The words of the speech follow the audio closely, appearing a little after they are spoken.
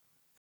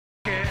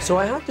So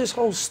I had this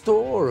whole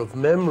store of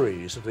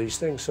memories of these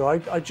things. So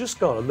I just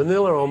got a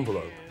manila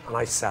envelope and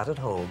I sat at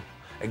home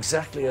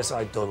exactly as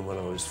I'd done when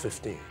I was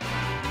 15.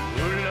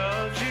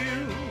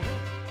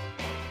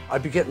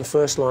 I'd be getting the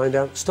first line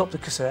down, stop the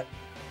cassette,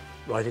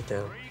 write it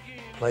down,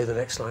 play the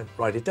next line,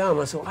 write it down.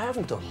 And I thought, I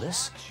haven't done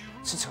this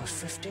since I was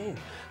 15. And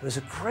it was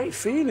a great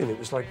feeling. It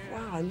was like,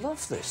 wow, I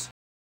love this.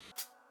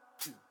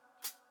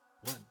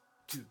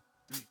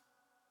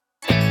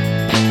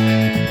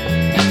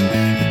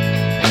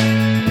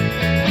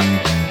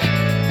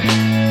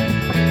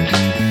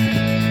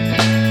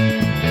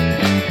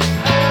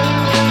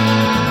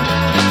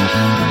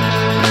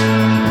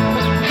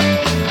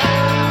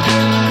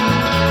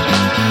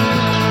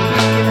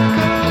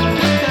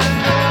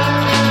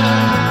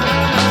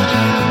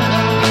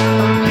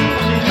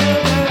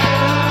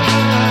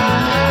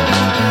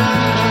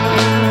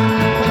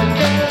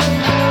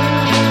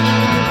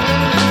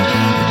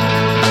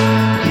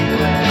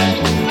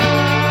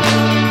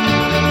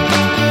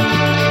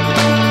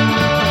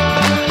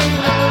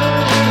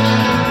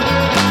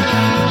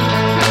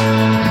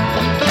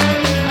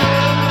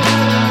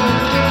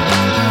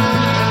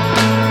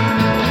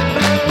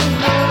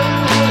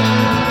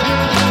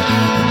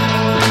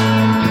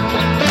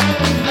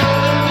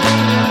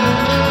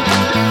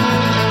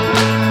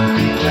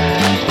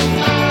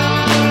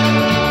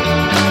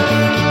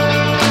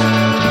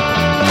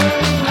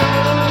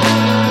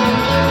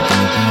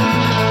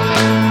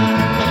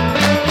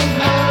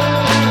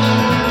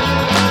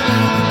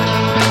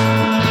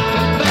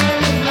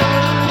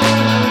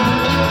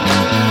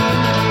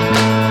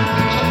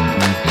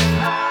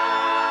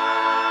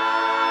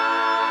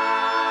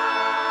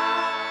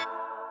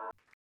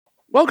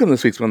 Welcome to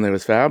this week's One Day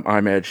with Fab.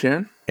 I'm Ed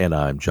Shin. And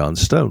I'm John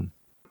Stone.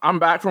 I'm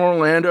back from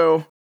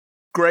Orlando.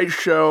 Great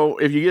show.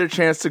 If you get a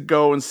chance to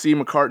go and see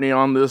McCartney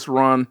on this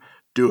run,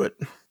 do it.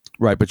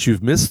 Right, but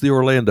you've missed the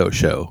Orlando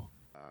show.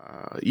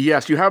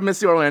 Yes, you have missed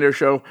the Orlando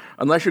show,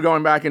 unless you're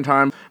going back in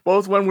time.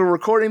 Both when we're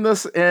recording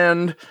this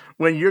and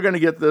when you're going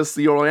to get this,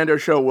 the Orlando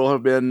show will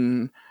have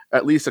been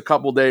at least a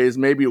couple days,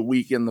 maybe a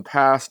week in the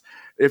past.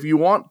 If you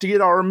want to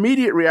get our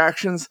immediate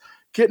reactions,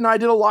 Kit and I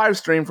did a live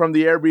stream from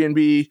the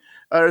Airbnb.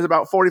 There's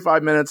about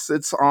 45 minutes.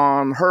 It's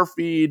on her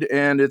feed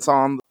and it's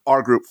on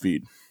our group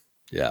feed.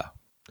 Yeah.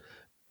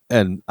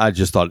 And I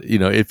just thought,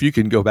 if you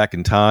can go back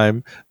in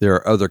time, there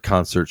are other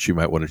concerts you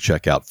might want to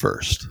check out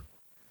first.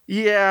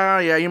 Yeah,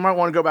 you might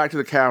want to go back to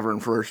the Cavern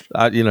first.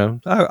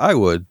 I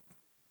would.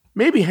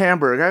 Maybe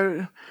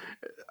Hamburg.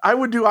 I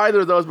would do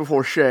either of those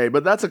before Shea,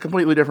 but that's a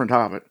completely different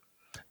topic.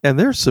 And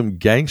there's some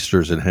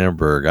gangsters in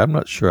Hamburg. I'm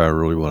not sure I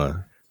really want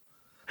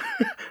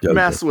to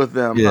mess with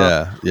them.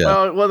 Yeah,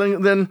 yeah. Well,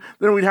 then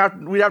we'd have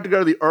to go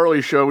to the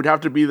early show. We'd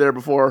have to be there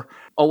before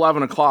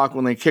 11 o'clock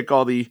when they kick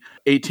all the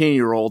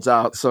 18-year-olds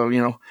out. So,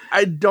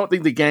 I don't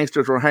think the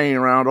gangsters were hanging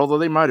around, although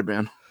they might have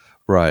been.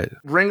 Right.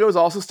 Ringo's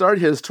also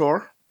started his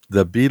tour.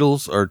 The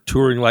Beatles are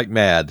touring like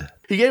mad.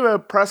 He gave a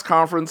press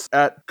conference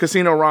at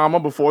Casino Rama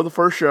before the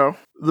first show.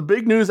 The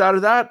big news out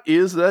of that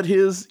is that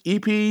his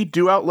EP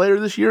due out later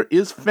this year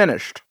is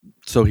finished.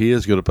 So he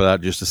is going to put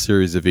out just a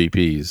series of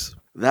EPs.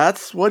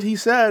 That's what he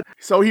said.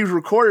 So he's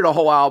recorded a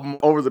whole album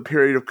over the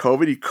period of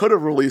COVID. He could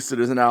have released it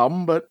as an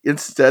album, but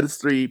instead it's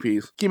 3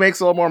 EPs. He makes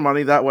a little more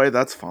money that way.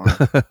 That's fine.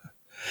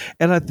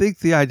 And I think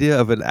the idea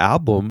of an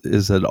album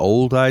is an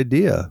old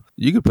idea.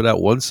 You can put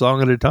out one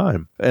song at a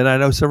time. And I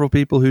know several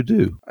people who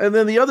do. And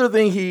then the other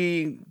thing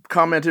he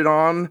commented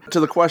on to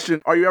the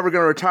question, are you ever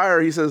going to retire?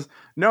 He says,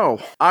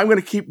 no, I'm going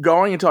to keep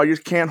going until I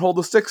just can't hold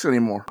the sticks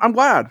anymore. I'm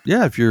glad.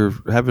 Yeah, if you're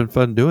having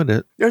fun doing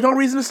it. There's no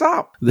reason to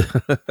stop.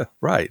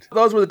 Right.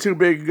 Those were the two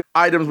big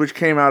items which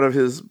came out of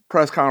his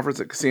press conference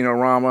at Casino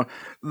Rama.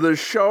 The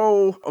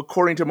show,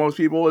 according to most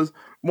people, is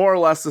more or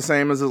less the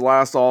same as his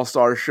last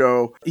All-Star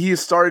show. He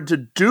started to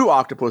do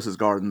Octopus's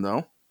Garden,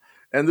 though.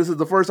 And this is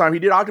the first time he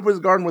did Octopus's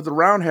Garden with the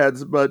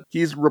Roundheads, but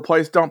he's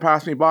replaced Don't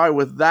Pass Me By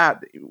with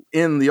that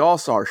in the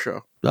All-Star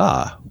show.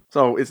 Ah.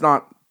 So it's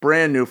not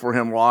brand new for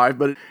him live,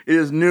 but it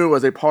is new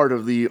as a part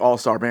of the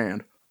All-Star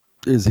band.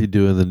 Is he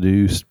doing the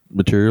new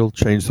material,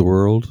 Change the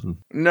World?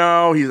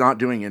 No, he's not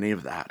doing any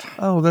of that.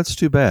 Oh, that's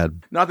too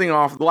bad. Nothing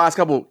off the last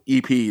couple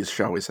EPs,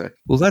 shall we say.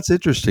 Well, that's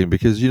interesting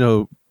because,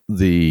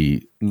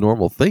 the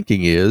normal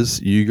thinking is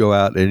you go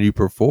out and you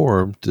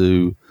perform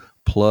to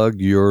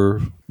plug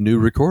your new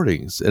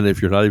recordings. And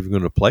if you're not even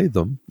going to play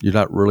them, you're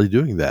not really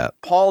doing that.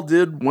 Paul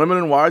did Women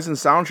and Wives and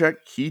Soundcheck.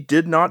 He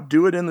did not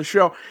do it in the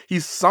show.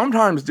 He's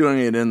sometimes doing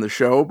it in the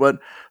show, but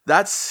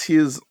that's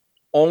his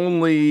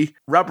only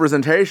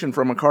representation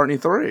from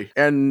McCartney 3.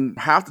 And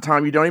half the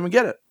time you don't even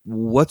get it.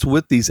 What's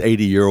with these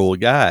 80-year-old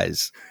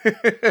guys?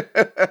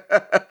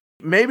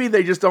 Maybe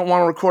they just don't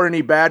want to record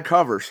any bad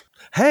covers.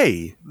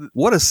 Hey,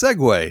 what a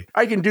segue.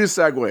 I can do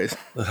segues.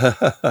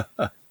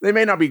 They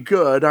may not be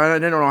good. I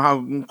don't know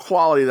how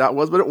quality that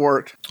was, but it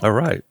worked. All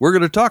right. We're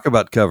going to talk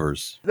about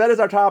covers. That is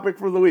our topic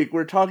for the week.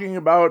 We're talking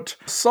about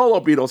solo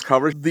Beatles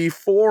covers. The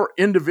 4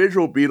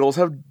 individual Beatles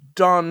have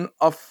done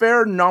a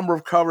fair number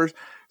of covers,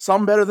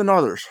 some better than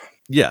others.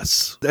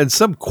 Yes. And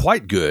some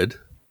quite good,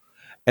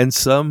 and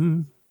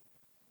some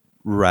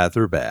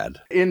rather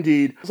bad.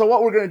 Indeed. So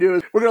what we're going to do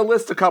is we're going to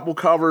list a couple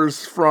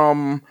covers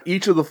from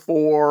each of the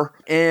four,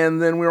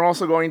 and then we're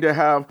also going to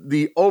have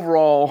the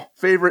overall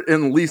favorite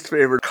and least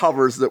favorite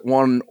covers that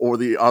one or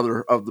the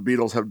other of the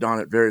Beatles have done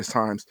at various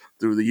times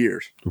through the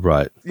years.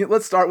 Right.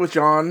 Let's start with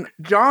John.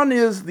 John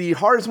is the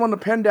hardest one to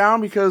pin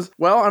down because,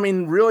 well, I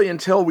mean, really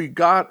until we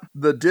got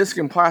the disc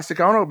in Plastic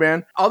Ono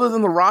Band, other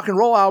than the rock and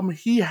roll album,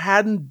 he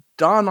hadn't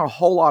done a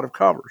whole lot of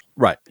covers.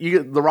 Right. You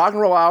get the rock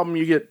and roll album,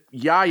 you get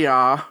Ya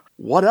Ya.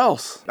 What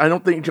else? I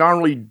don't think John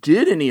really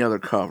did any other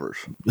covers.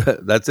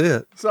 That's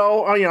it.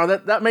 So,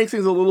 that makes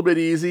things a little bit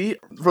easy.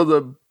 For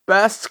the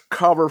best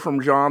cover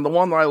from John, the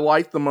one that I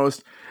like the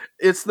most,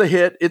 it's the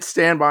hit, it's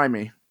Stand By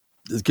Me.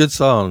 It's a good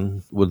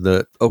song. When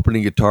the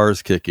opening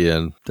guitars kick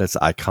in, that's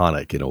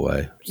iconic in a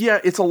way. Yeah,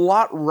 it's a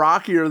lot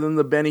rockier than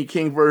the Benny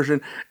King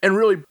version, and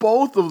really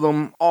both of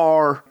them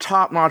are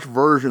top-notch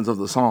versions of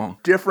the song.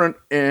 Different,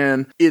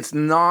 and it's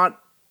not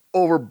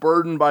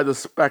overburdened by the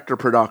Spector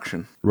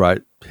production.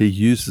 Right. He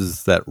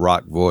uses that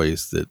rock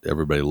voice that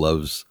everybody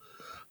loves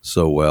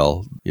so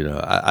well.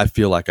 I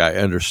feel like I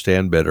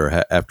understand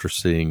better after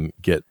seeing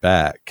Get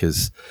Back,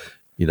 because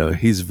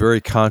he's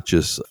very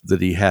conscious that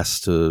he has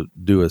to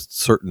do a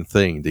certain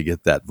thing to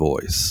get that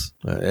voice.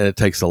 And it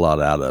takes a lot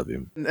out of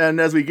him. And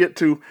as we get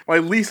to my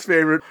least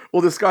favorite,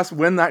 we'll discuss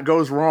when that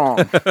goes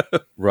wrong.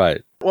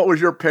 Right. What was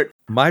your pick?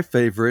 My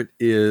favorite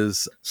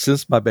is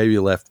Since My Baby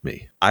Left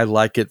Me. I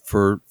like it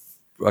for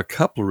a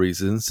couple of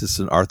reasons. It's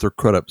an Arthur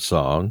Crudup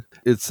song.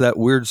 It's that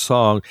weird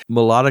song.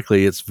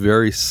 Melodically, it's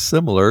very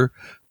similar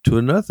to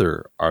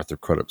another Arthur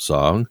Crudup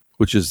song,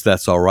 which is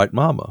That's All Right,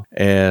 Mama.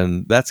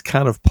 And that's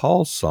kind of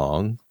Paul's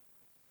song.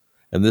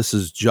 And this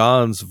is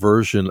John's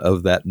version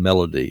of that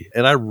melody.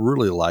 And I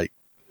really like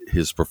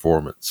his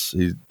performance.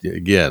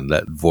 Again,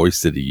 that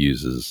voice that he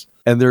uses.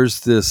 And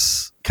there's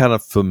this kind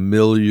of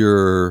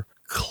familiar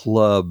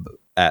club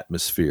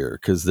atmosphere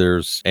because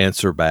there's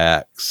answer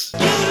backs.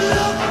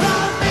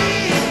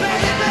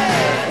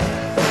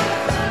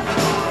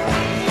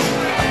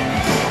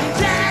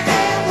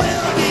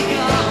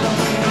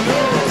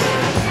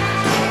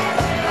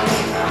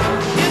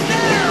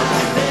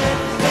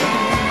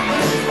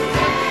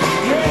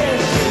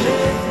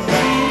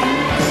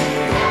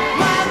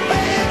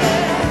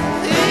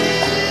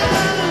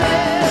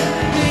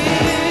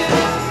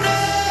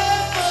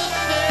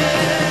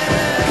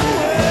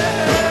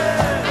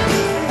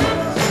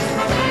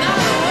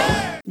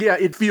 Yeah,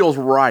 it feels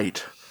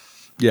right.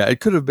 Yeah,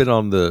 it could have been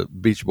on the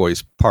Beach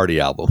Boys Party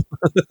album.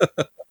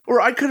 Or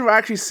I could have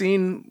actually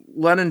seen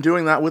Lennon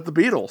doing that with the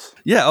Beatles.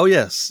 Yeah, oh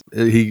yes.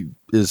 He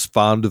is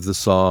fond of the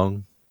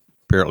song.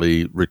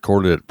 Apparently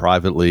recorded it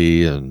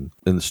privately and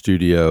in the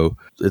studio.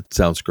 It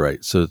sounds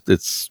great. So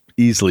it's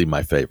easily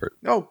my favorite.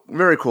 Oh,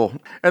 very cool.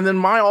 And then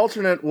my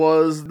alternate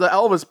was the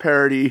Elvis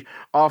parody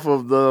off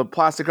of the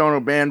Plastic Ono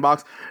Band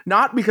box.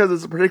 Not because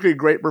it's a particularly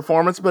great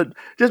performance, but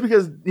just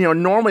because,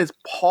 normally it's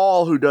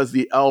Paul who does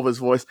the Elvis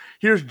voice.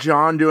 Here's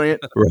John doing it.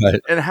 Right.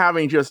 And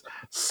having just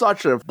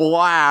such a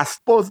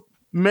blast, both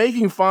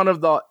making fun of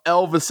the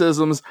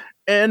Elvisisms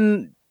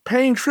and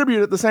paying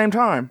tribute at the same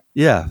time.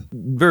 Yeah,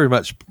 very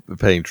much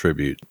paying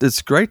tribute.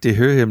 It's great to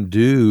hear him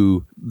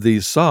do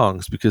these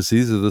songs because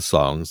these are the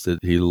songs that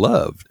he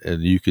loved,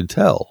 and you can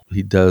tell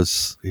he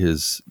does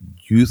his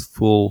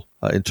youthful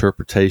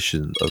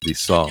interpretation of these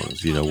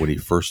songs, when he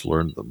first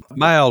learned them.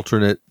 My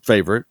alternate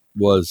favorite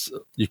was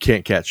You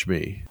Can't Catch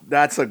Me.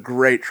 That's a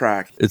great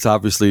track. It's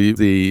obviously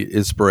the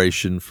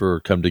inspiration for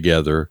Come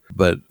Together,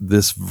 but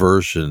this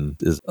version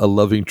is a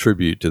loving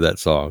tribute to that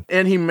song.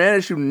 And he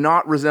managed to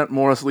not resent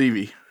Morris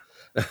Levy.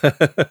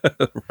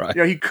 Right.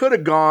 He could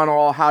have gone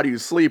all How Do You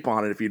Sleep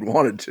on it if he'd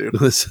wanted to.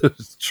 This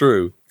is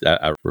true.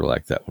 I really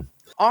like that one.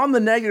 On the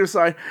negative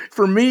side,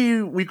 for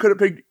me, we could have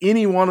picked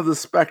any one of the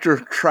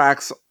Spector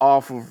tracks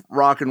off of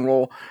Rock and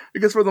Roll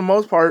because for the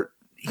most part,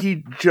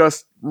 he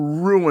just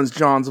ruins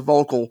John's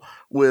vocal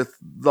with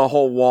the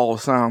whole wall of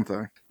sound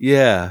thing.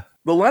 Yeah.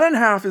 The Lennon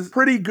half is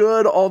pretty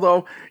good,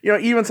 although,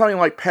 even something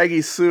like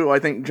Peggy Sue, I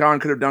think John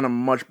could have done a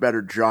much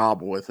better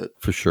job with it.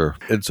 For sure.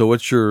 And so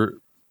what's your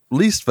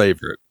least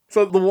favorite?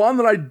 So the one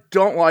that I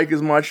don't like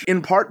as much,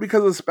 in part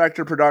because of the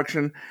Spector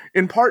production,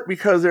 in part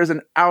because there's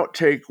an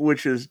outtake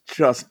which is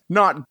just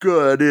not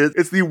good.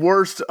 It's the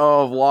worst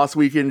of Lost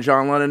Weekend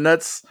John Lennon.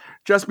 That's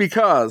Just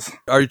Because.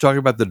 Are you talking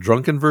about the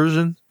drunken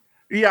version?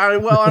 Yeah,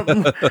 well,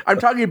 I'm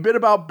talking a bit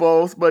about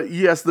both, but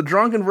yes, the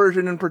drunken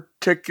version in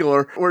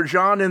particular, where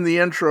John in the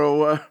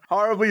intro,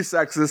 horribly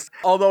sexist,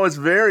 although it's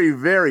very,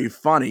 very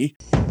funny.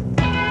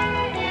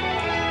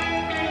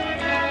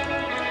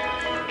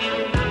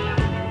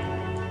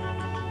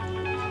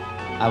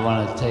 I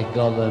want to take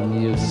all the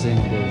new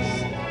singers,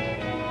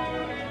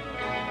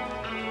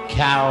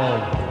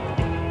 Carol,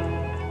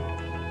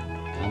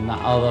 and the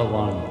other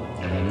one,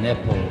 and the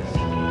Nipples.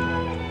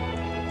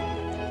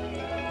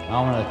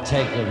 I want to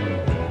take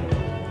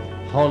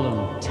them, hold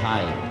them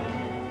tight.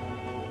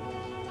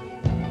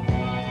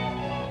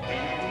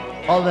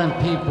 All them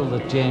people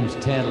that James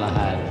Taylor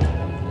had.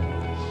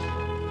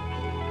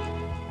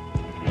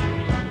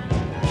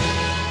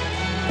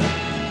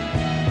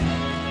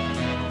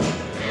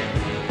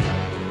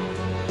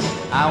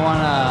 I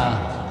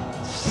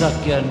wanna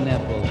suck your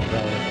nipples,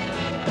 baby.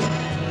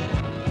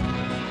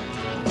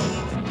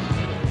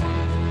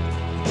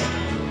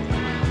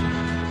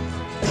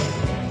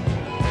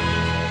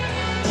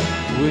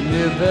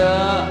 Whenever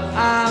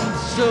I'm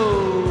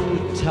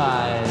so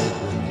tired,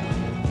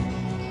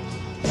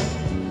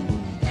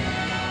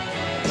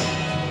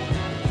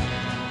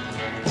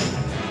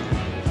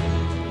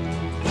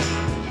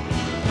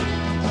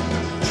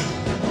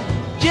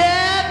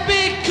 just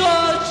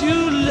because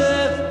you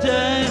left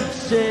and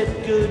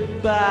said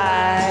goodbye.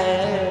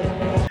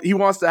 He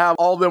wants to have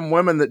all them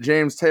women that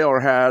James Taylor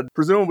had,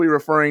 presumably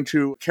referring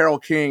to Carole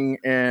King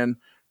and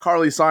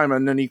Carly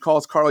Simon, and he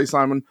calls Carly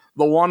Simon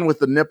the one with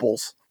the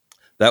nipples.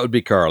 That would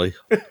be Carly.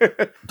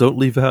 Don't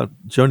leave out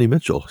Joni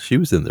Mitchell. She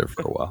was in there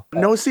for a while.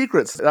 No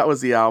Secrets. That was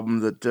the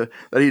album that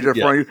he's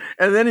referring to.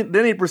 And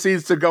then he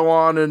proceeds to go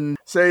on and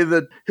say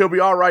that he'll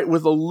be all right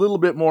with a little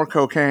bit more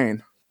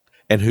cocaine.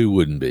 And who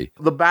wouldn't be?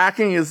 The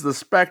backing is the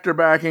Spector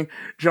backing.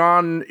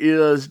 John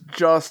is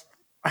just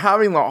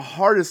having the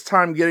hardest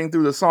time getting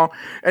through the song.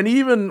 And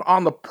even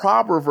on the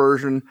proper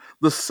version,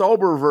 the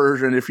sober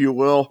version, if you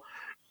will,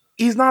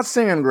 he's not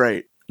singing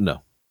great.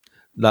 No.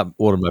 Not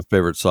one of my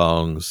favorite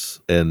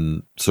songs,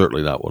 and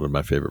certainly not one of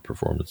my favorite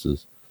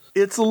performances.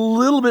 It's a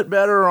little bit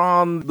better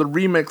on the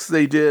remix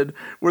they did,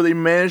 where they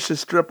managed to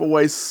strip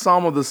away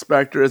some of the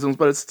Spector-isms,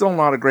 but it's still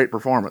not a great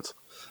performance.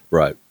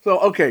 Right. So,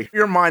 okay,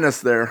 you're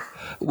minus there.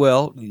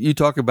 Well, you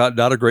talk about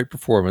not a great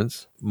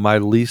performance. My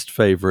least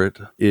favorite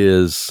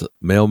is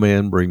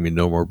Mailman, Bring Me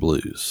No More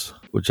Blues,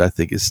 which I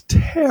think is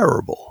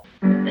terrible.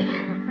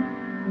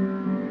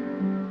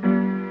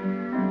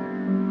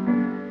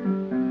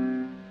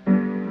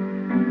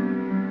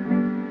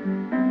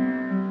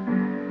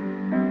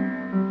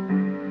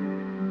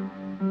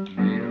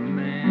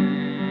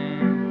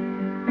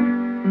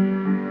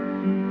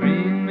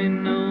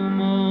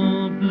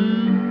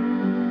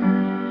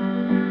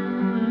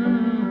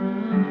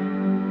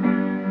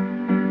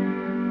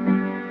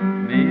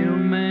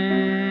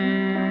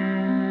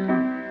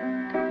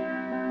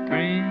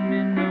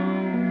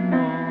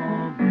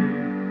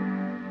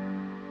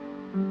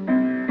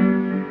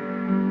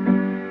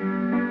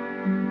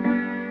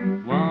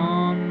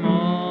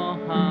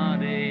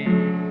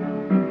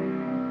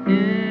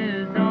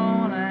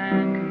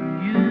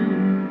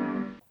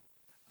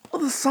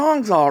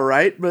 Song's all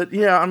right, but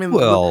yeah, I mean, the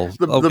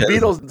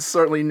Beatles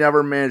certainly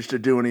never managed to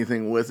do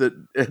anything with it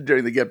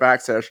during the Get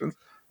Back sessions.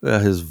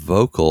 His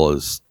vocal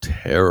is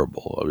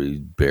terrible. I mean, he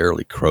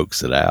barely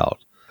croaks it out.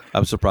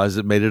 I'm surprised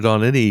it made it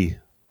on any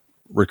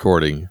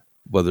recording,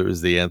 whether it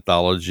was the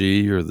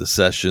anthology or the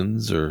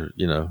sessions or,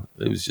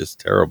 it was just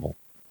terrible.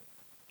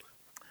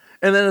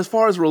 And then as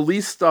far as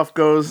release stuff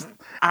goes,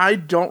 I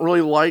don't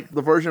really like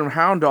the version of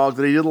Hound Dog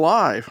that he did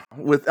live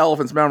with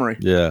Elephant's Memory.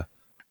 Yeah.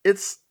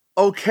 It's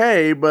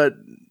okay, but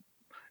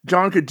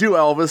John could do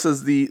Elvis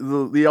as the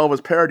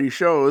Elvis parody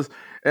shows,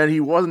 and he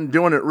wasn't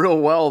doing it real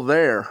well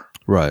there.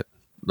 Right.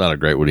 Not a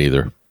great one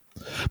either.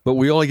 But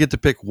we only get to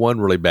pick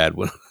one really bad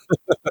one.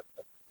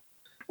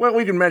 Well,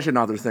 we can mention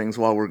other things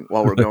while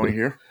we're going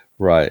here.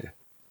 Right.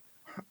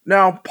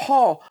 Now,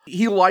 Paul,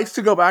 he likes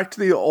to go back to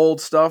the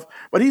old stuff,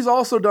 but he's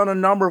also done a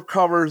number of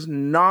covers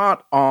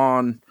not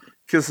on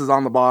Kisses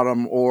on the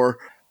Bottom or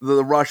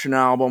the Russian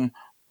album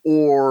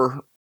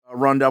or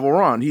Run Devil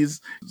Run.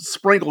 He's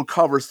sprinkled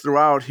covers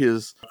throughout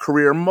his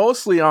career,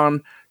 mostly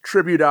on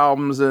tribute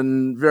albums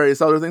and various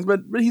other things,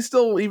 but he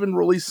still even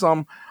released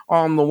some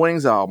on the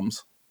Wings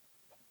albums.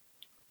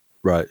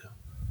 Right.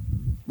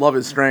 Love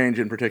Is Strange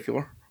in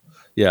particular.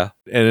 Yeah.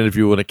 And if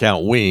you want to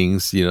count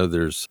Wings,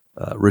 there's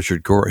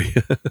Richard Cory.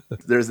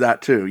 There's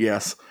that too,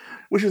 yes.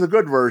 Which is a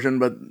good version,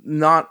 but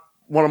not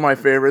one of my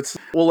favorites.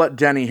 We'll let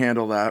Denny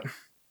handle that.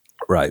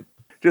 Right.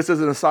 Just as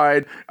an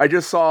aside, I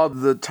just saw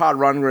the Todd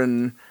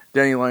Rundgren,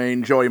 Denny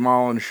Lane, Joey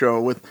Mullins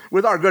show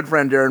with our good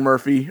friend Darren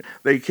Murphy.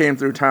 They came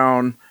through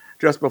town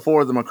just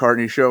before the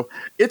McCartney show.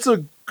 It's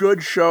a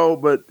good show,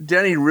 but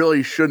Denny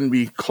really shouldn't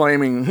be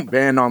claiming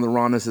Band on the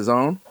Run as his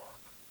own.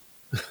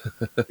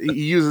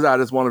 He uses that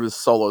as one of his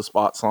solo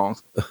spot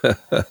songs.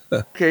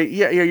 Okay,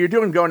 yeah, you're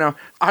doing Go Now.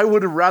 I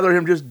would have rather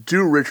him just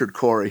do Richard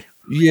Cory.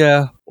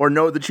 Yeah. Or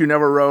Note That You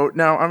Never Wrote.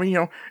 Now, I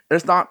mean,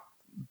 it's not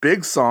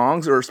big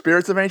songs or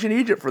Spirits of Ancient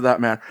Egypt for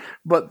that matter,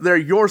 but they're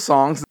your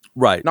songs.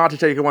 Right. Not to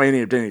take away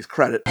any of Denny's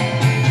credit.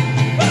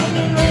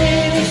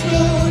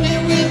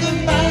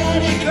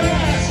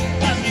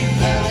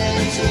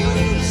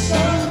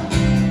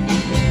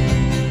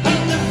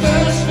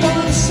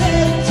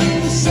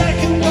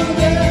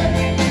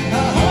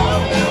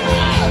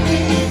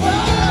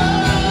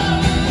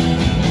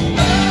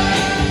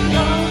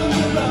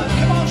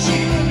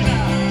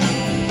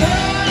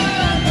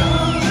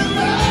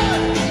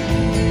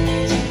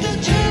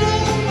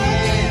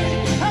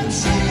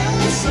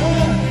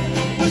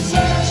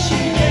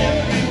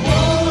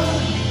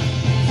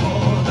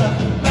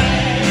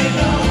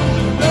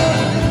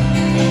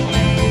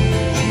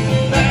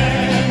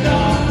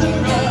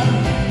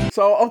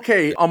 So,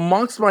 okay,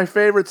 amongst my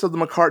favorites of the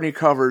McCartney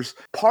covers,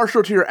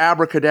 Partial to Your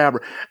Abracadabra.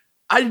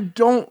 I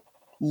don't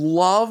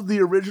love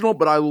the original,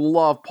 but I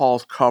love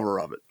Paul's cover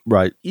of it.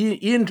 Right.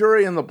 Ian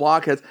Dury and the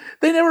Blockheads,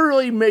 they never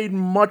really made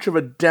much of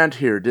a dent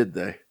here, did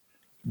they?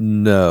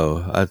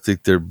 No, I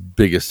think their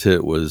biggest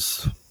hit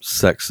was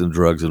Sex and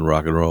Drugs and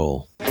Rock and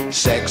Roll.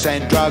 Sex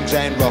and drugs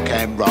and rock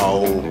and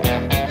roll.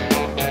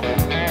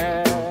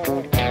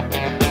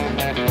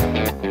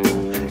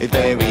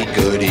 Very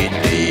good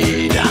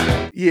indeed.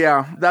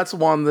 Yeah, that's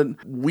one that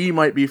we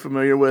might be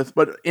familiar with.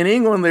 But in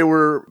England, they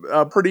were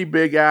a pretty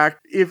big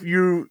act. If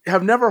you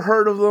have never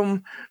heard of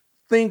them,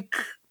 think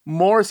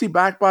Morrissey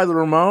backed by the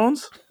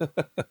Ramones.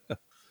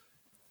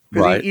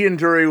 Right. Ian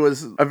Dury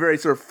was a very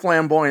sort of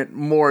flamboyant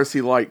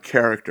Morrissey-like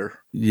character.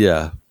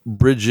 Yeah.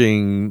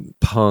 Bridging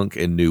punk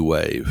and new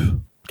wave,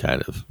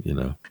 kind of, you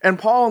know. And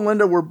Paul and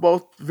Linda were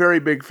both very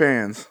big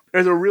fans.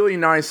 There's a really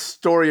nice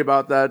story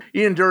about that.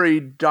 Ian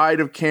Dury died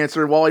of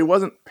cancer. While he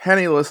wasn't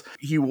penniless,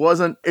 he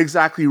wasn't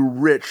exactly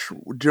rich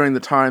during the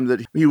time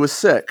that he was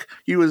sick.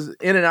 He was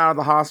in and out of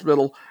the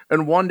hospital,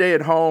 and one day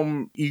at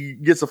home, he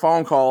gets a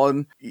phone call,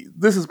 and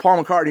this is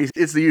Paul McCartney.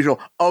 It's the usual,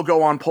 oh,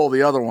 go on, pull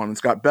the other one.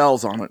 It's got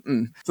bells on it.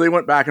 And so they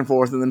went back and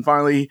forth, and then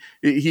finally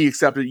he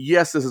accepted,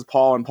 yes, this is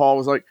Paul. And Paul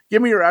was like,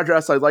 give me your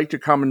address. I'd like to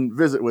come and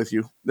visit with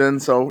you.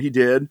 Then so he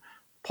did.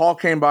 Paul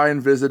came by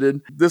and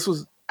visited. This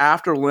was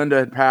after Linda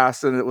had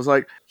passed, and it was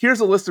like, here's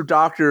a list of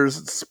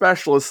doctors,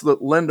 specialists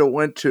that Linda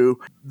went to.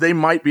 They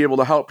might be able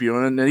to help you.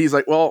 And he's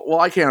like, well,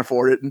 I can't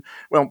afford it. And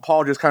well,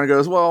 Paul just kind of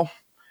goes, well,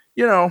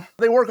 you know,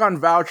 they work on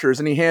vouchers,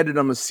 and he handed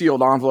him a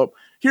sealed envelope.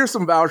 Here's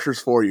some vouchers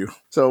for you.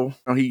 So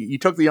he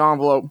took the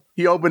envelope,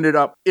 he opened it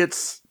up.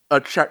 It's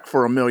a check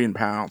for £1 million.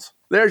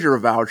 There's your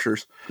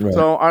vouchers. Right.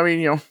 So, I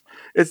mean, you know,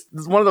 it's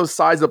one of those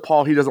sides of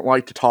Paul he doesn't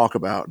like to talk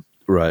about.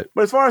 Right.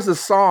 But as far as the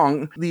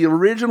song, the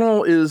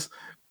original is,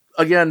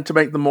 again, to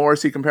make the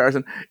Morrissey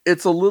comparison,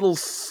 it's a little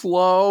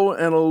slow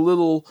and a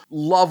little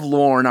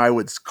lovelorn, I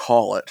would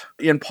call it.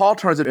 And Paul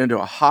turns it into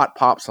a hot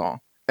pop song.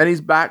 And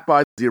he's backed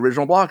by the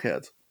original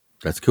Blockheads.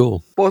 That's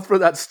cool. Both for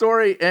that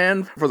story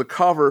and for the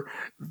cover,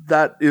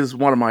 that is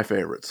one of my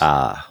favorites.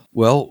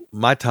 Well,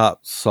 my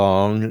top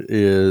song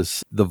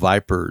is The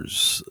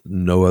Vipers,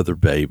 No Other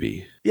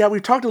Baby. Yeah,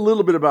 we've talked a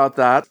little bit about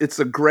that. It's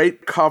a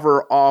great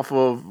cover off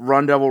of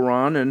Run Devil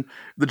Run and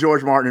the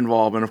George Martin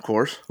involvement, of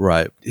course.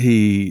 Right.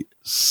 He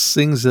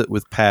sings it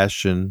with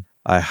passion.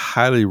 I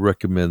highly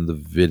recommend the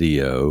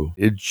video.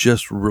 It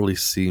just really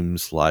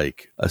seems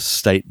like a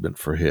statement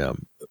for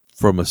him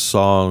from a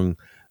song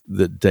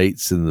that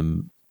dates in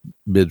the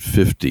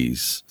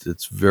mid-50s.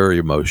 It's very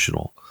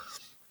emotional.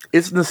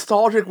 It's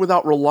nostalgic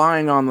without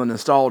relying on the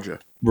nostalgia.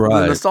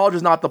 Right. The nostalgia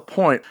is not the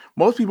point.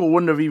 Most people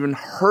wouldn't have even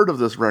heard of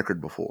this record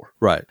before.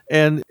 Right.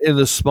 And in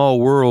the Small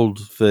World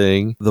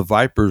thing, the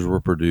Vipers were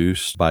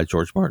produced by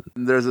George Martin.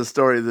 There's a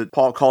story that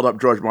Paul called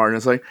up George Martin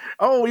and saying,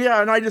 oh,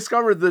 yeah, and I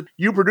discovered that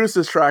you produced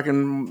this track.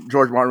 And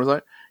George Martin was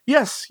like,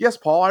 yes,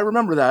 Paul, I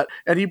remember that.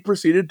 And he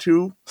proceeded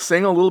to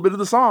sing a little bit of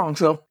the song.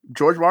 So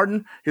George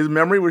Martin, his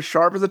memory was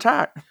sharp as a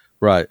tack.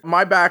 Right.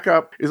 My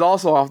backup is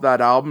also off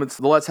that album. It's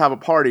the Let's Have a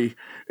Party.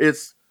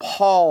 It's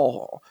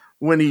Paul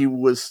when he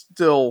was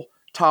still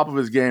top of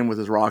his game with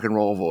his rock and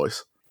roll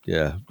voice.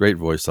 Yeah, great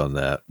voice on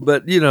that.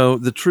 But, you know,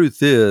 the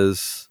truth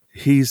is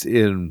he's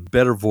in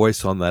better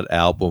voice on that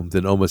album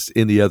than almost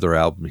any other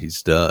album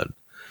he's done.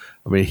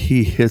 I mean,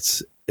 he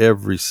hits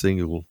every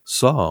single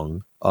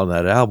song on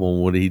that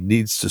album. When he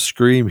needs to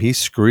scream, he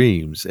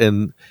screams.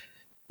 And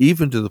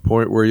even to the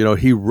point where, you know,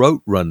 he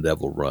wrote Run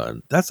Devil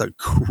Run. That's a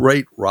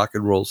great rock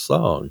and roll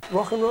song.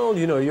 Rock and roll,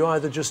 you know, you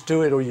either just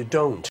do it or you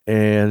don't.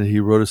 And he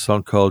wrote a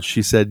song called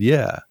She Said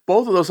Yeah.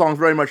 Both of those songs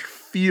very much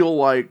feel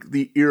like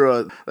the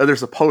era that they're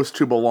supposed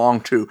to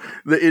belong to.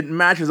 It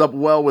matches up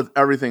well with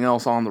everything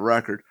else on the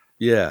record.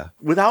 Yeah.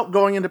 Without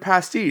going into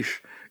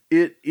pastiche,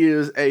 it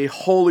is a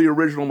wholly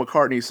original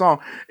McCartney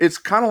song. It's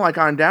kind of like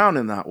I'm Down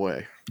in that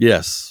way.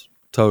 Yes,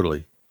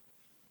 totally.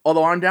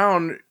 Although I'm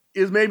Down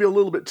is maybe a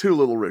little bit too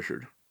Little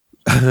Richard.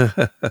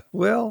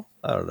 Well,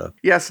 I don't know.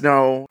 Yes,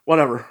 no,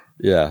 whatever.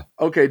 Yeah.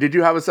 Okay, did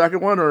you have a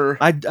second one? Or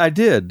I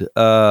did.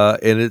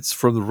 And it's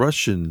from the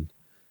Russian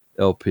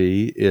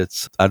LP.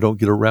 It's I Don't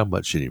Get Around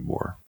Much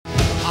Anymore.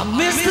 I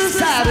missed the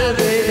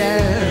Saturday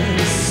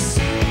dance.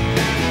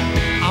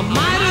 I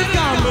might have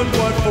gone, but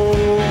what for?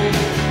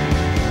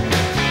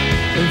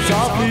 It's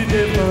awfully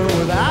different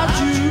without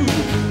you.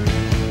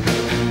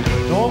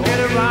 Don't get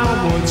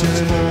around much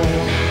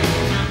anymore.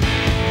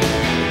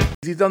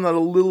 He's done that a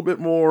little bit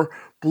more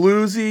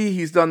bluesy.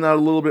 He's done that a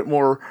little bit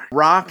more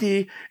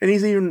rocky. And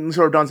he's even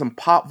sort of done some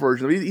pop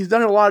versions. He's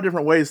done it a lot of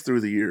different ways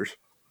through the years.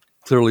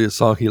 Clearly a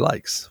song he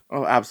likes.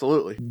 Oh,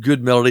 absolutely.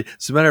 Good melody.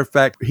 As a matter of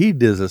fact, he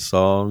does a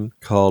song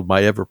called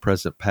My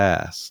Ever-Present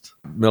Past.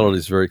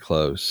 Melody's very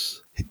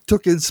close. He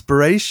took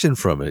inspiration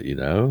from it, you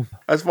know.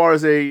 As far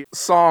as a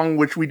song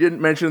which we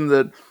didn't mention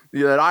that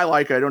I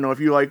like, I don't know if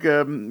you like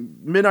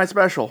Midnight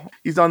Special.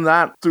 He's done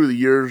that through the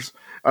years.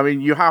 I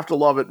mean, you have to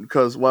love it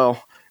because,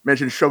 well,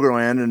 mentions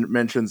Sugarland and it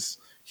mentions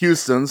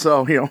Houston,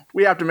 so, you know,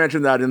 we have to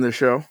mention that in this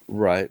show.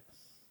 Right.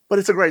 But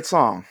it's a great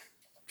song.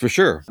 For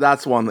sure.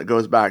 That's one that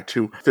goes back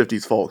to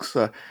 50s folks.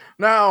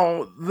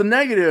 Now, the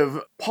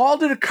negative, Paul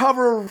did a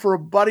cover for a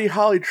Buddy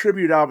Holly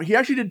tribute album. He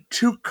actually did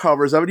 2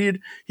 covers of it.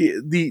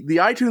 The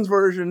iTunes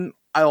version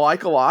I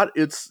like a lot.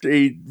 It's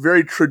a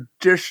very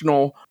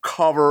traditional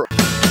cover.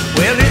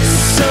 Well, it's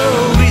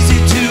so easy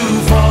to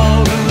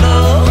fall in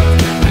love.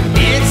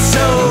 It's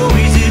so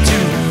easy to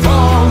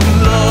fall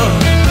in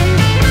love.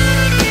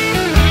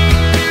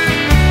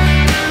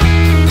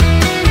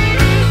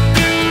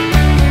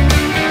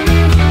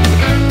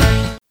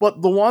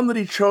 But the one that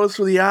he chose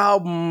for the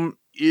album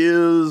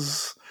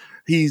is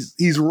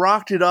he's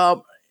rocked it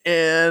up,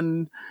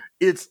 and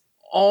it's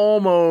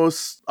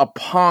almost a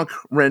punk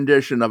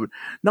rendition of it.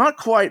 Not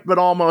quite, but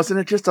almost, and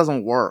it just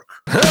doesn't work.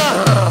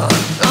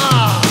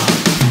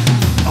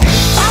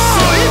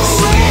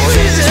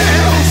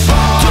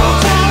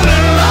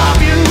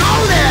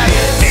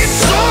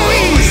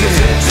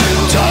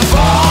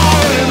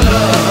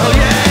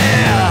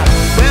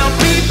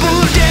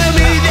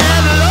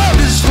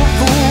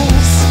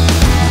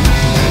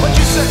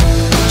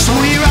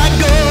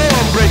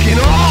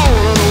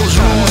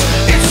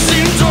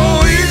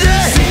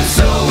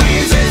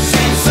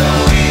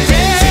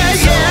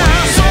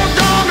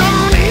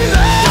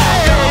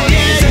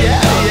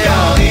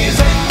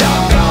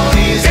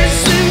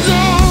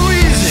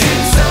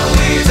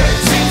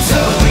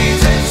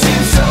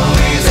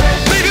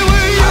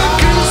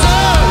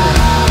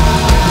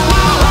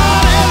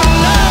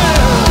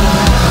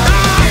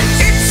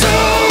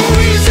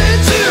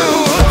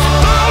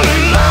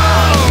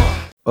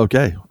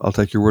 Okay, I'll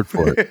take your word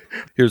for it.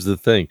 Here's the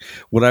thing.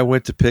 When I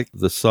went to pick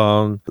the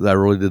song that I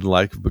really didn't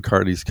like of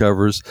McCartney's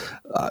covers,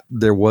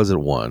 there wasn't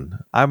one.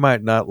 I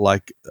might not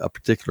like a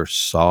particular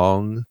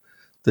song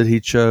that he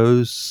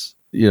chose,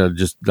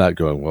 just not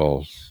going,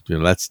 well,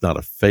 that's not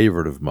a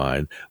favorite of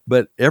mine.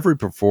 But every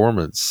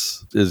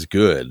performance is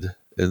good.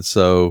 And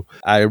so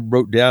I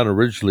wrote down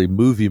originally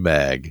Movie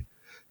Mag,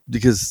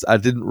 because I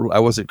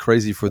wasn't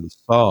crazy for the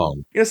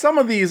song. Some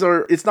of these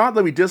it's not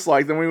that we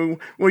dislike them. When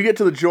we get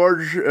to the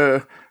George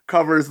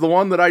covers, the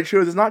one that I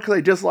chose is not because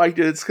I disliked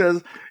it, it's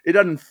because it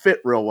doesn't fit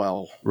real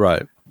well.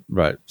 Right.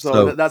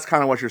 So that's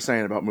kind of what you're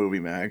saying about Movie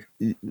Mag.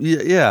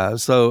 Yeah.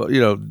 So,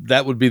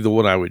 that would be the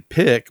one I would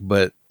pick,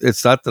 but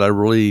it's not that I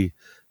really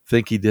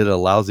think he did a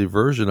lousy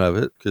version of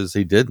it, because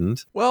he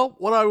didn't. Well,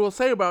 what I will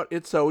say about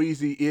It's So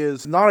Easy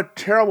is not a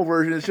terrible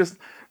version. It's just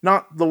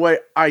not the way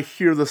I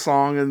hear the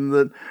song, and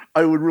that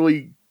I would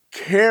really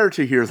care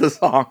to hear the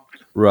song.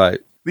 Right.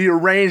 The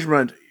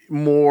arrangement,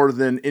 more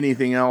than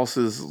anything else,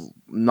 is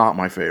not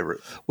my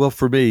favorite. Well,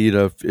 for me,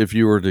 if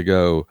you were to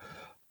go,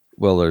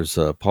 well, there's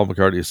a Paul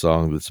McCartney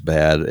song that's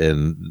bad,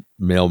 and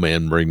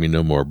Mailman Bring Me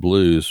No More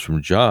Blues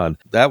from John.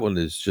 That one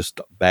is just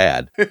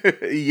bad.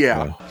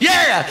 Yeah.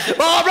 Yeah!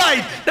 All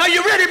right! Now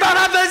you're ready about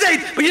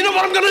 8:30, but you know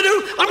what I'm gonna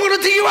do? I'm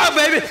gonna take you out,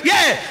 baby!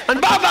 Yeah!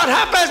 And by about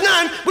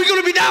 9:30, we're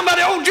gonna be down by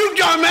the old juke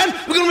joint, man!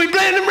 We're gonna be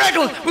playing them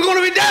records! We're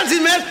gonna be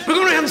dancing, man! We're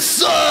gonna have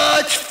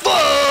such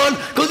fun!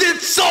 Cause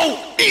it's so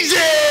easy!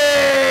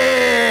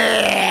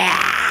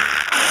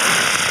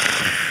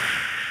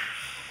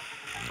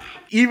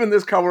 Even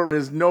this cover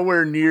is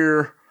nowhere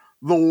near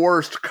the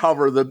worst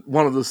cover that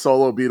one of the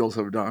solo Beatles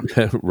have done.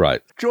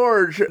 Right.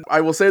 George, I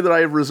will say that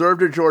I have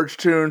reserved a George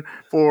tune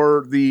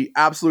for the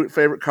absolute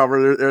favorite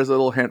cover. There's a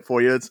little hint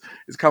for you. It's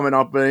coming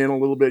up in a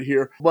little bit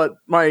here. But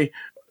my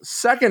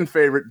second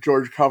favorite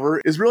George cover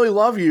is Really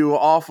Love You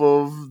off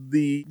of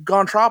the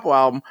Gone Troppo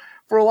album,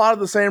 for a lot of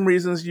the same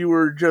reasons you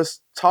were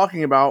just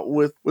talking about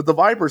with the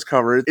Vipers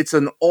cover. It's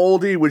an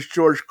oldie, which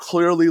George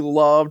clearly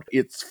loved.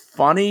 It's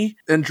funny,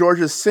 and George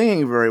is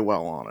singing very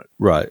well on it.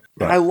 Right.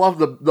 And I love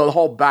the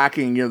whole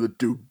backing, the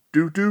do,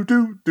 do, do,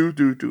 do, do,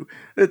 do, do.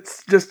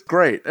 It's just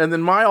great. And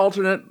then my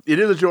alternate, it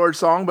is a George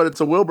song, but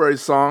it's a Wilburys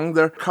song,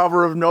 their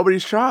cover of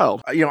Nobody's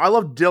Child. I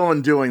love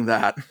Dylan doing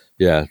that.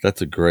 Yeah,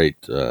 that's a great...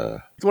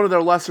 It's one of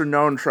their lesser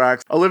known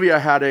tracks. Olivia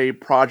had a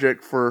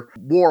project for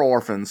war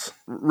orphans.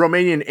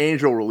 Romanian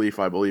Angel Relief,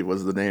 I believe,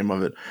 was the name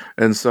of it.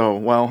 And so,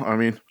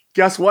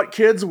 guess what,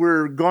 kids?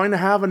 We're going to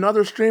have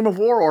another stream of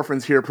war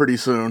orphans here pretty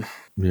soon.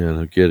 Yeah,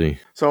 no kidding.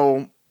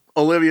 So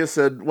Olivia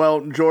said,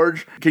 well,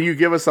 George, can you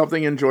give us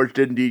something? And George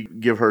did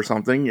indeed give her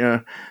something.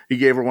 He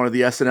gave her one of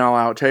the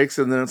SNL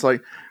outtakes. And then it's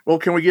like, well,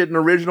 can we get an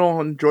original?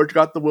 And George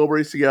got the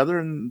Wilburys together.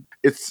 And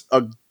it's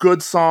a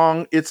good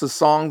song. It's a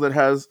song that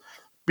has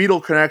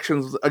Beatle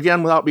connections,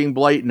 again, without being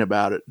blatant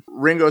about it.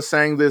 Ringo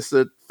sang this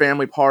at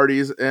family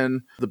parties,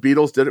 and the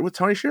Beatles did it with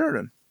Tony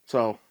Sheridan.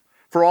 So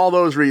for all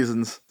those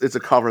reasons, it's a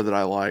cover that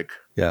I like.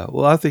 Yeah,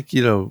 well, I think,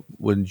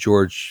 when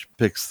George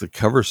picks the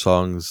cover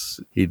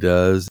songs he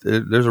does,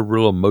 there's a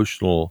real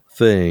emotional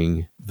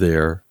thing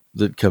there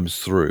that comes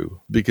through,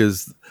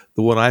 because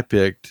the one I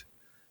picked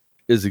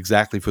is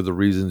exactly for the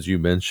reasons you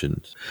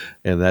mentioned,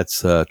 and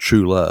that's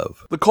True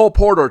Love. The Cole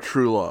Porter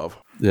True Love.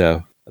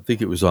 Yeah. I think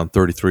it was on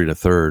 33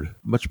 1/3.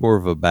 Much more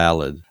of a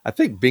ballad. I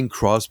think Bing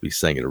Crosby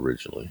sang it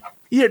originally.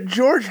 Yeah,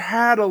 George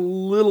had a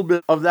little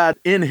bit of that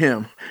in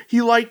him.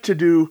 He liked to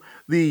do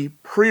the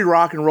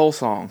pre-rock and roll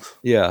songs.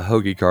 Yeah,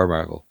 Hoagie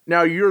Carmichael.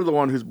 Now you're the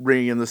one who's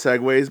bringing in the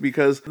segues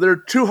because there are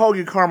 2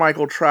 Hoagie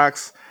Carmichael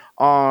tracks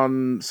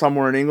on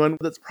Somewhere in England.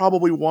 That's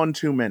probably one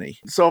too many.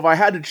 So if I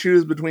had to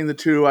choose between the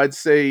 2, I'd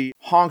say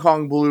Hong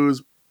Kong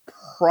Blues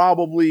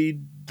probably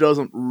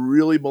doesn't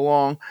really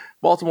belong.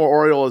 Baltimore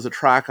Oriole is a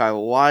track I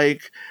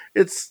like.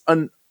 It's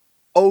an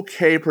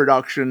okay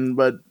production,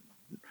 but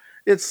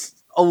it's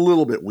a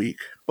little bit weak.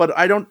 But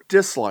I don't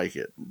dislike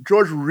it.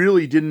 George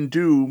really didn't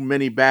do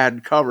many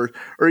bad covers,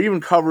 or even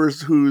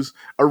covers whose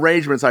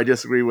arrangements I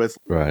disagree with.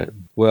 Right.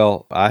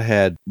 Well, I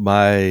had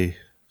my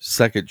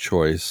second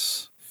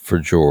choice for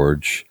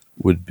George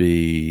would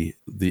be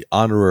the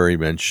honorary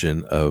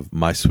mention of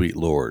My Sweet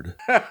Lord.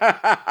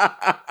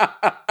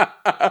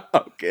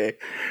 Okay.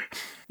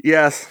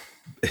 Yes.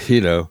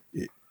 You know,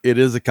 it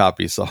is a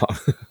copy song.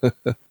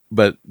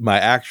 But my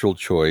actual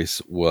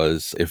choice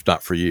was If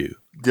Not For You.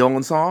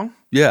 Dylan song?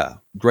 Yeah,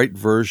 great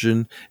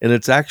version. And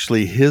it's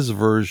actually his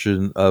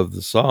version of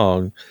the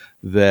song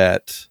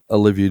that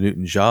Olivia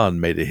Newton-John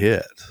made a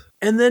hit.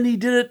 And then he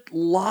did it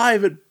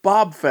live at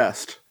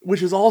Bobfest,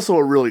 which is also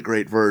a really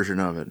great version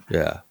of it.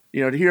 Yeah.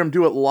 You know, to hear him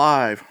do it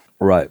live.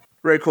 Right.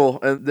 Very cool.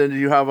 And then do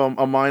you have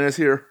a minus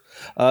here?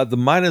 The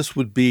minus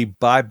would be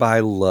Bye Bye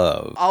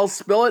Love. I'll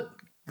spill it.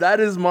 That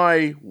is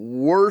my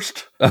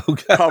worst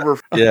Okay. cover.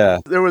 Yeah.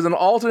 There was an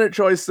alternate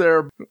choice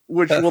there,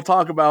 which we'll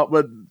talk about,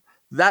 but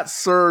that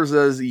serves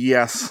as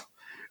yes.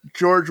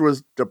 George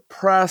was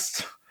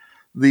depressed.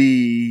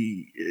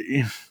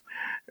 He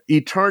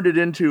turned it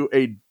into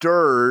a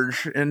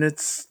dirge, and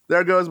it's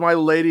There Goes My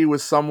Lady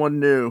with Someone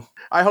New.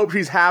 I hope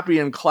she's happy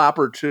in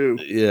Clapper too.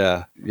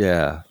 Yeah.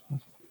 Yeah.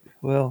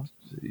 Well,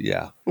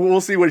 yeah.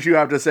 We'll see what you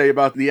have to say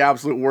about the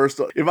absolute worst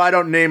if I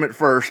don't name it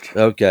first.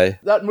 Okay.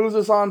 That moves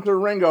us on to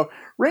Ringo.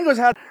 Ringo's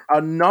had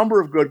a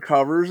number of good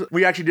covers.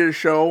 We actually did a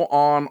show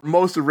on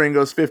most of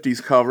Ringo's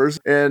 50s covers,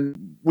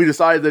 and we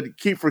decided that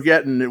Keep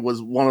Forgetting it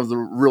was one of the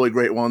really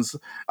great ones.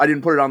 I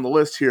didn't put it on the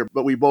list here,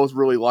 but we both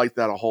really liked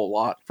that a whole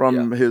lot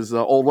from his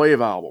Old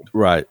Wave album.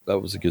 Right. That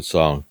was a good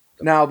song.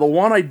 Now, the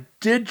one I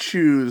did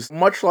choose,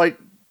 much like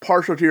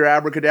Partial to Your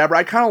Abracadabra,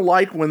 I kind of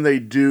like when they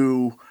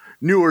do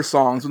newer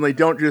songs, when they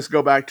don't just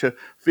go back to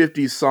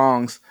 50s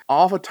songs.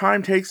 Off of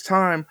Time Takes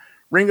Time,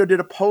 Ringo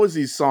did a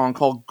Posies song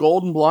called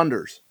Golden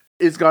Blunders.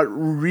 It's got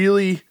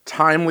really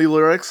timely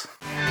lyrics.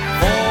 4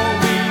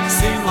 weeks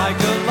seem like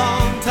a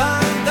long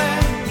time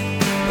then,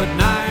 but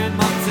 9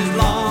 months is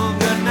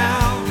longer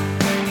now.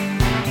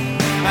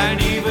 And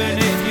even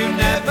if you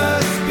never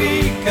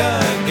speak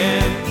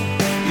again,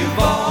 you've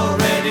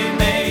already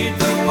made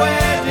the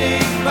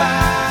wedding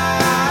vow.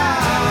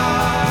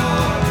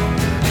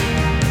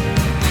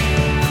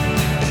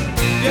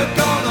 You're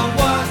gonna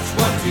watch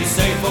what you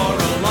say for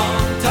a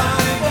long time.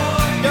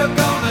 You're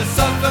gonna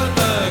suffer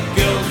the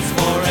guilt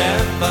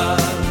forever.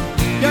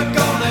 You're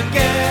gonna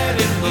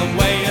get in the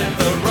way at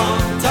the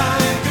wrong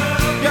time.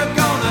 You're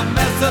gonna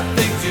mess up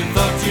things you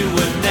thought you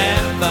would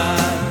never.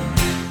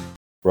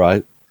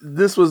 Right.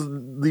 This was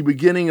the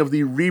beginning of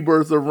the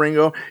rebirth of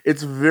Ringo.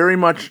 It's very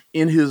much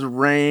in his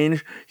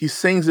range. He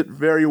sings it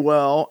very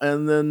well,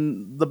 and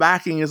then the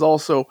backing is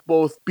also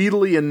both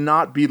Beatley and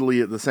not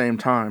Beatley at the same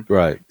time.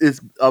 Right. It's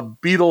a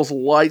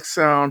Beatles-like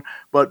sound,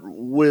 but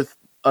with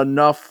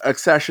enough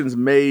accessions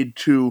made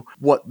to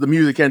what the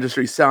music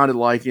industry sounded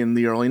like in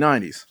the early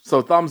 90s.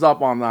 So thumbs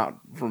up on that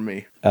from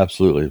me.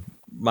 Absolutely.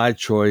 My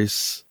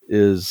choice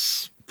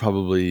is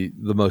probably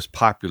the most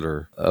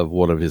popular of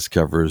one of his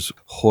covers,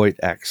 Hoyt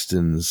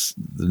Axton's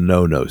The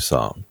No-No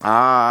song.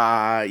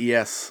 Ah,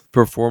 yes.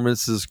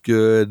 Performance is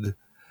good.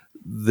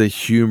 The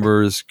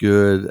humor is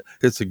good.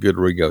 It's a good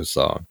Ringo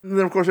song. And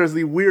then, of course, there's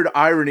the weird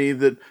irony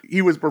that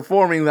he was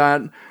performing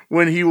that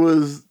when he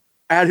was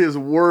at his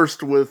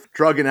worst with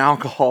drug and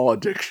alcohol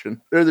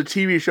addiction. There's a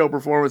TV show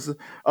performance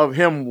of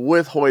him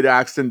with Hoyt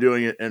Axton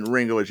doing it, and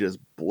Ringo is just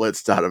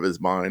blitzed out of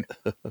his mind.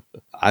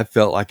 I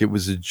felt like it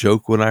was a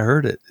joke when I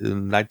heard it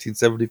in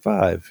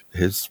 1975.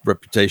 His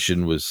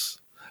reputation was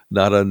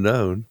not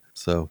unknown,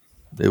 so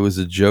it was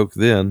a joke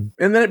then.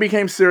 And then it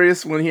became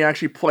serious when he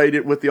actually played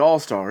it with the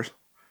All-Stars.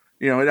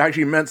 You know, it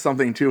actually meant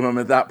something to him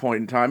at that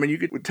point in time, and you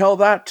could tell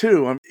that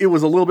too. It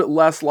was a little bit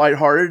less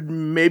lighthearted,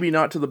 maybe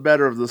not to the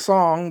better of the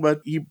song,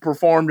 but he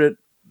performed it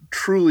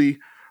truly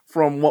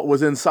from what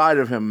was inside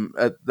of him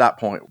at that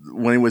point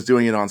when he was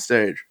doing it on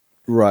stage.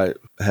 Right.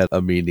 Had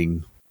a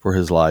meaning for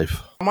his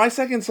life. My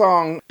second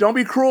song, Don't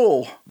Be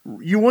Cruel.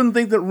 You wouldn't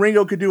think that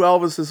Ringo could do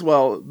Elvis as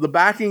well. The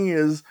backing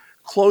is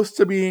close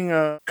to being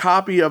a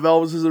copy of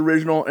Elvis's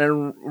original,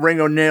 and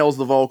Ringo nails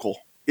the vocal.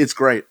 It's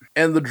great.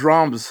 And the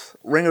drums,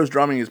 Ringo's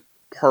drumming is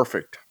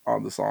perfect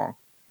on the song.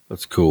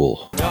 That's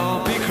cool.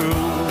 Don't be cruel to a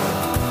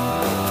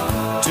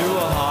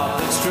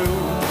heart that's true.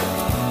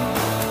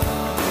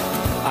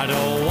 I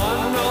don't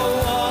want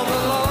no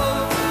other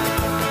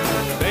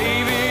love.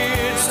 Baby,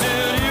 it's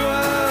still you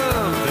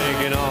I'm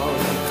thinking of.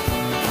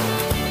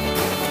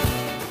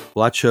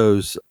 Well, I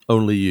chose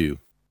Only You.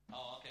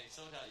 Oh, okay,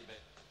 sort out your bit.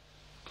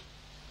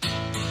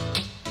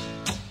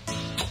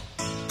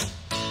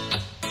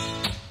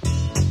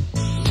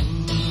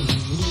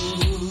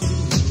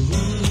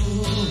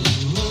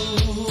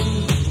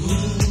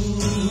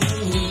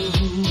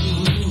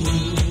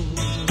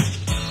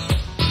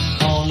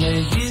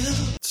 Only you.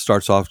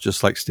 Starts off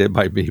just like Stand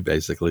By Me,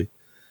 basically.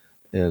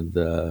 And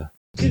 2,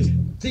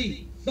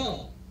 3,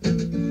 4.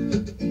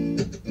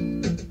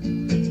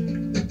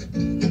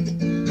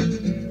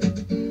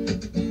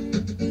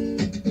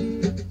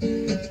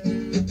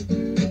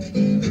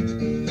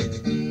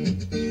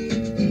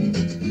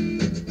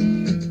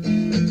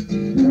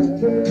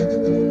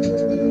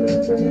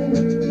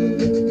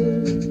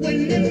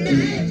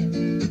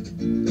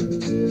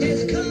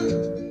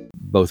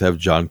 both have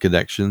John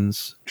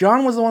connections.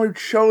 John was the one who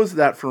chose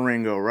that for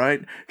Ringo,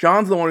 right?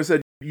 John's the one who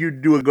said,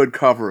 you'd do a good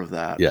cover of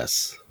that.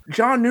 Yes.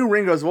 John knew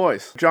Ringo's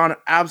voice. John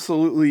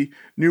absolutely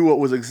knew what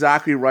was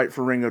exactly right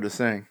for Ringo to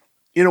sing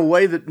in a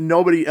way that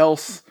nobody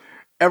else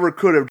ever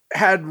could have.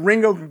 Had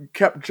Ringo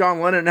kept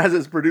John Lennon as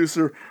his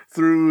producer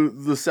through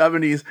the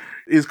 70s,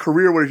 his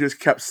career would have just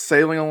kept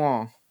sailing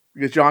along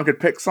because John could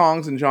pick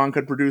songs and John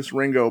could produce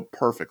Ringo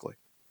perfectly.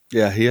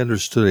 Yeah, he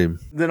understood him.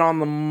 Then on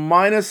the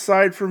minus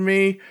side for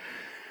me,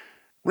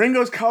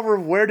 Ringo's cover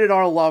of Where Did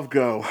Our Love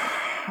Go?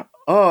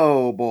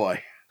 Oh,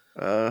 boy.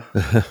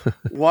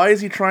 Why is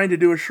he trying to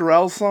do a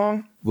Shirelles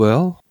song?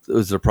 Well,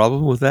 is there a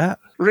problem with that?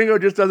 Ringo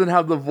just doesn't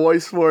have the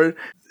voice for it.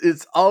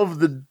 It's of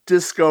the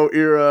disco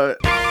era.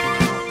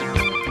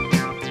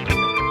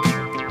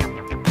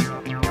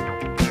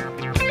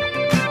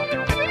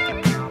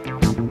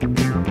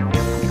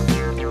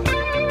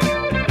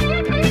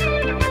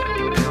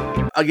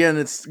 Again,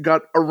 it's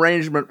got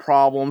arrangement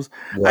problems.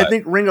 Right. I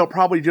think Ringo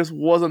probably just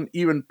wasn't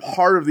even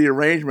part of the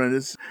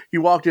arrangement. He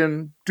walked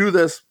in, do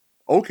this,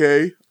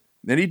 okay,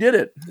 then he did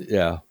it.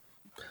 Yeah.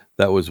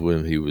 That was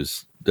when he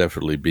was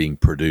definitely being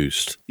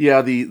produced.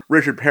 Yeah, the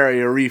Richard Perry,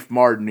 Arif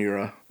Mardin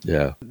era.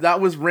 Yeah.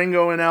 That was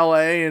Ringo in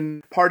LA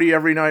and Party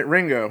Every Night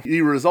Ringo.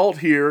 The result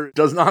here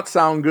does not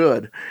sound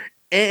good.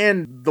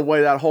 And the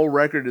way that whole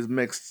record is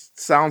mixed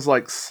sounds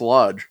like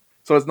sludge.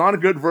 So it's not a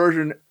good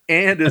version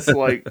and it's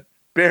like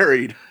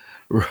buried.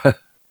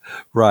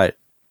 Right.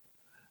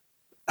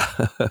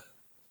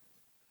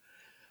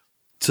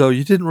 So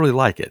you didn't really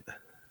like it?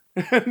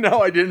 No,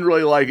 I didn't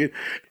really like it.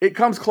 It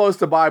comes close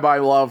to Bye Bye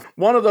Love.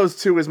 One of those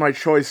two is my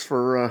choice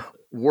for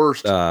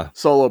worst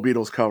solo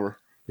Beatles cover.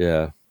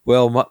 Yeah.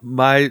 Well,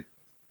 my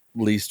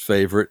least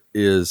favorite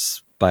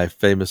is by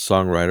famous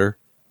songwriter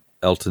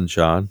Elton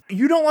John.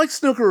 You don't like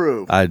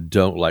Snookeroo? I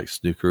don't like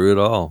Snookeroo at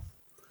all.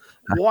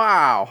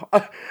 Wow.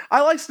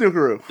 I like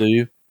Snookeroo. Do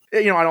you?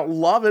 You know, I don't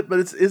love it, but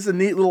it's a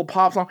neat little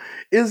pop song.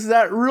 Is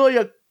that really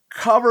a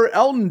cover?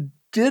 Elton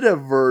did a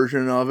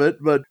version of it,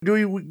 but do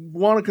we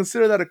want to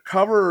consider that a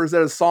cover, or is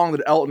that a song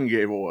that Elton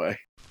gave away?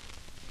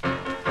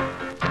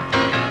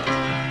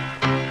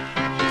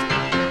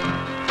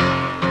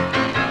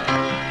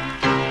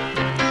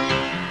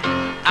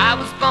 I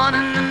was born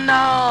in the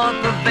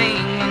north of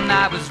England.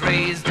 I was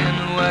raised in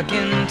a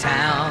working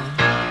town.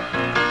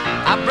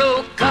 I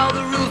broke all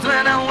the rules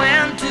when I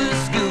went to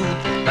school,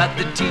 but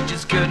the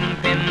teachers couldn't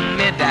pin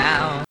me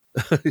down.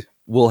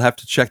 We'll have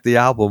to check the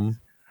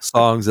album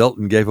songs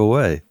Elton gave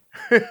away.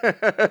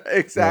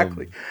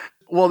 Exactly.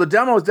 Well, the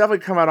demo has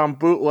definitely come out on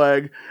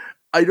bootleg.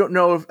 I don't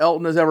know if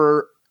Elton has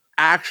ever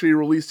actually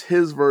released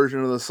his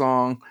version of the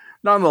song.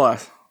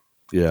 Nonetheless.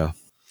 Yeah.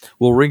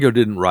 Well, Ringo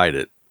didn't write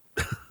it.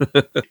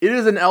 It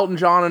is an Elton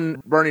John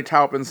and Bernie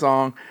Taupin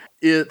song.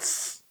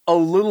 It's a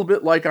little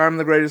bit like I'm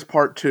the Greatest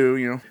Part 2.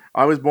 You know,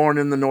 I was born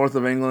in the north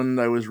of England.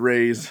 I was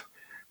raised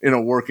in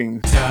a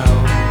working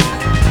town.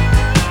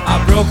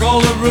 I broke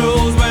all the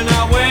rules when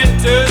I went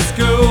to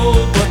school,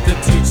 but the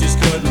teachers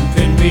couldn't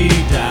pin me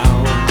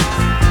down.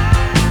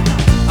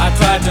 I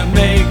tried to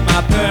make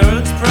my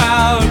parents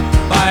proud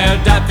by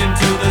adapting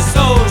to the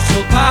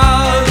social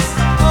powers.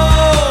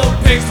 Oh,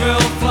 pigs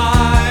will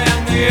fly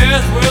and the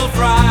earth will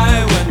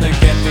fry when they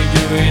get me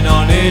doing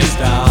honest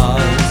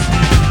hours.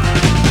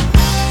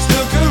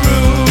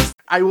 Snookeroo.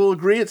 I will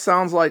agree it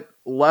sounds like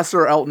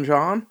lesser Elton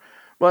John,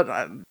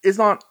 but it's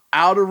not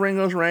out of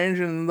Ringo's range,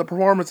 and the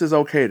performance is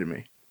okay to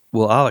me.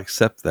 Well, I'll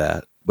accept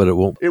that, but it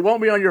won't. It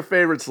won't be on your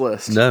favorites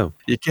list. No,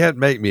 you can't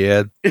make me,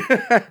 Ed.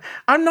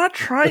 I'm not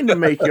trying to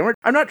make you.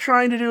 I'm not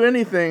trying to do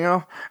anything.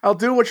 I'll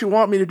do what you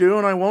want me to do,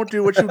 and I won't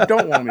do what you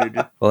don't want me to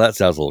do. Well, that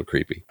sounds a little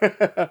creepy.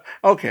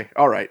 Okay,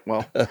 all right.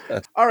 Well,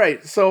 all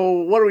right. So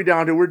what are we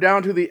down to? We're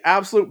down to the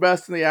absolute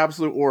best and the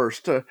absolute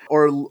worst,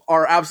 or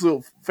our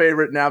absolute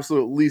favorite and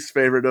absolute least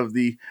favorite of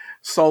the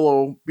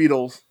solo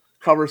Beatles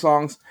cover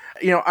songs.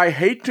 You know, I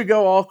hate to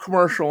go all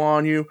commercial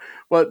on you,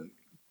 but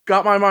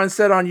got my mind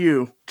set on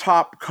you.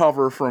 Top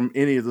cover from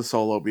any of the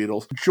solo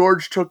Beatles.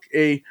 George took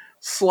a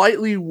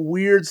slightly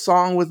weird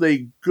song with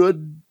a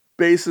good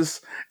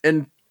basis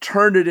and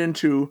turned it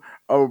into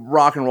a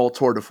rock and roll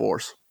tour de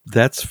force.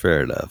 That's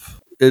fair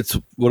enough. It's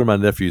one of my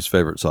nephew's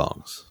favorite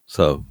songs,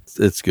 so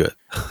it's good.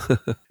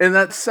 And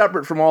that's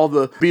separate from all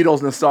the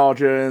Beatles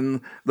nostalgia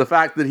and the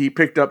fact that he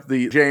picked up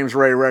the James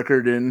Ray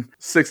record in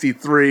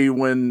 '63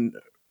 when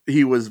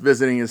he was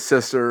visiting his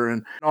sister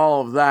and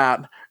all of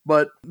that.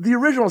 But the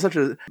original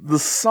is the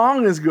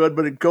song is good,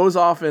 but it goes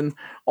off in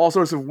all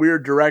sorts of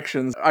weird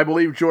directions. I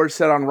believe George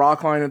said on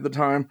Rockline at the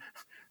time,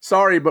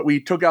 sorry, but we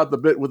took out the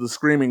bit with the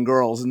screaming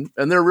girls. And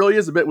there really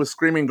is a bit with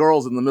screaming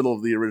girls in the middle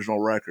of the original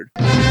record.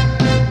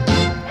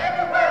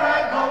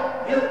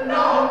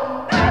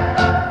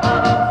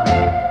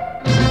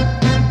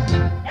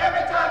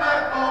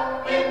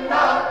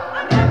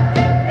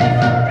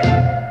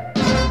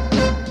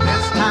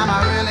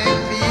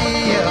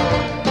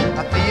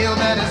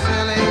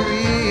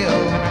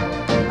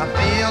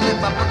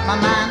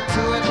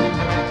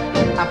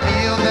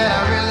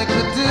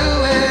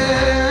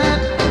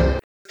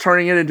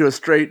 Turning it into a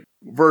straight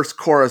verse,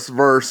 chorus,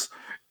 verse,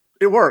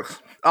 it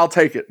works. I'll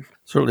take it.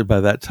 Certainly by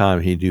that time,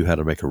 he knew how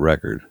to make a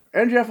record.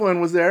 And Jeff Lynne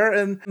was there,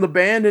 and the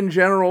band in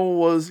general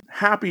was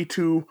happy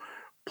to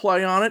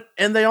play on it,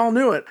 and they all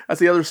knew it. That's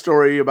the other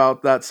story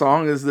about that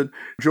song, is that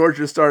George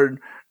just started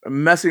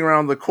messing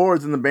around with the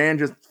chords, and the band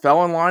just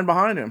fell in line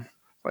behind him.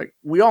 Like,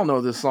 we all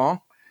know this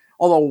song.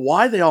 Although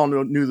why they all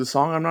knew the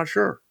song, I'm not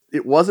sure.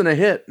 It wasn't a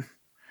hit.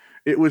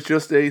 It was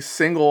just a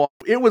single.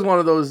 It was one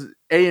of those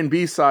A and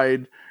B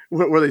side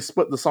where they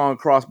split the song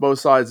across both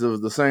sides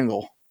of the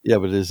single. Yeah,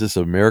 but is this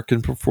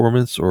American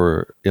performance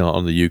or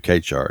on the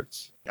UK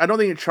charts? I don't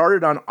think it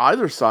charted on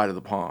either side of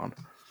the pond.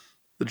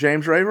 The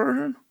James Ray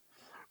version?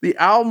 The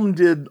album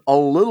did a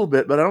little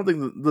bit, but I don't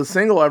think the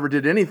single ever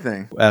did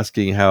anything.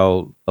 Asking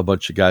how a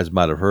bunch of guys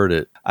might have heard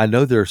it. I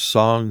know there are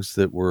songs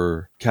that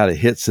were kind of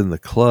hits in the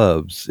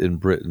clubs in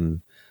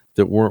Britain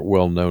that weren't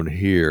well known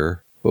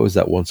here. What was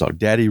that one song?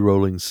 Daddy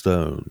Rolling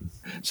Stone.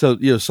 So,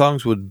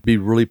 songs would be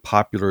really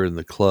popular in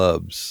the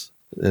clubs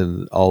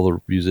and all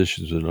the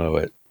musicians would know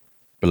it,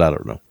 but I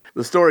don't know.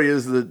 The story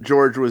is that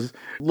George was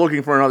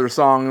looking for another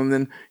song and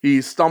then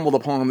he stumbled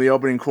upon the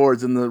opening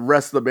chords and the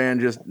rest of the band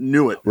just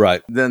knew it.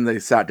 Right. Then they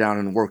sat down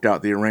and worked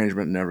out the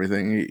arrangement and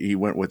everything. He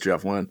went with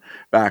Jeff Lynne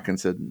back and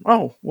said,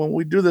 oh, well,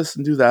 we do this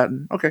and do that.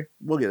 And okay,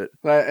 we'll get it.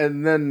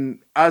 And then,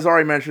 as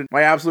already mentioned,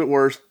 my absolute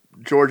worst,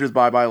 George's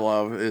Bye Bye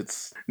Love.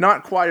 It's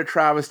not quite a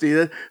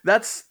travesty.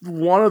 That's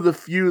one of the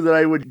few that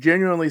I would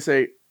genuinely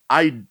say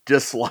I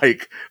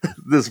dislike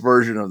this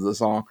version of the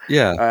song.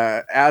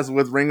 Yeah. As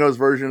with Ringo's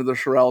version of the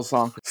Shirelles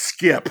song,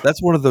 skip.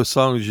 That's one of those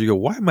songs you go,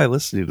 why am I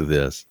listening to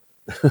this?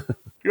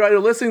 You're either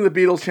listening to the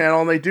Beatles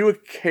channel and they do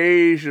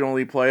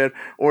occasionally play it,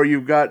 or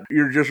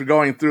you're just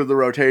going through the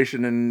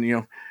rotation and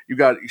you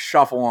got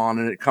shuffle on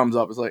and it comes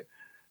up. It's like,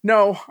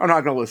 no, I'm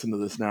not going to listen to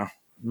this now.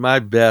 My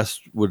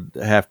best would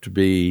have to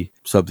be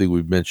something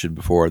we've mentioned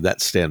before.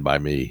 That's Stand By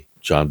Me.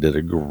 John did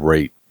a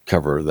great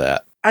cover of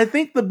that. I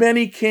think the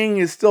Benny King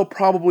is still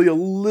probably a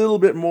little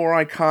bit more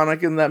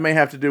iconic, and that may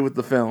have to do with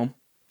the film.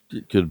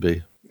 It could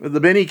be. The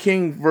Benny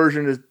King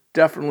version is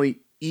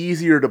definitely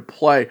easier to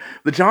play.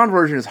 The John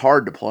version is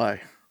hard to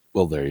play.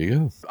 Well, there you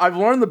go. I've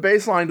learned the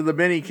bass line to the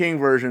Benny King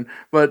version,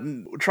 but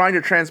trying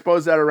to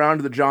transpose that around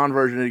to the John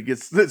version, it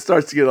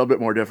starts to get a little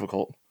bit more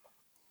difficult.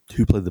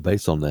 Who played the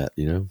bass on that,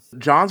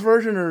 John's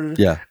version or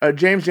yeah.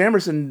 James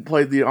Jamerson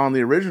played on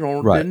the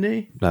original, right. Didn't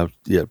he? No,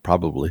 yeah,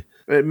 probably.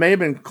 It may have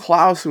been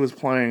Klaus who was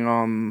playing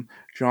on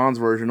John's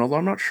version, although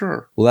I'm not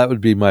sure. Well, that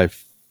would be my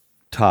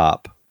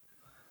top.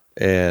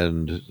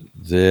 And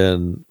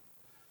then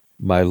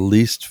my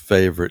least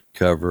favorite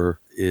cover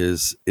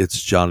is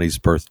It's Johnny's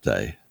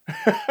Birthday.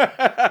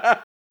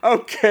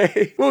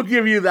 Okay, we'll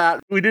give you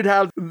that. We did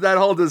have that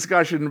whole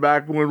discussion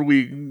back when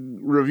we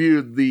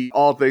reviewed the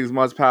All Things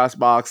Must Pass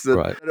box.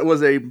 Right. It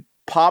was a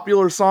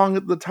popular song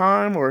at the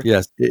time, or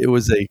yes, it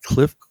was a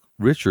Cliff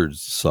Richard's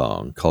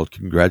song called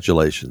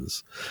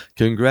Congratulations.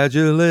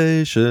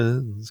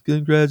 Congratulations,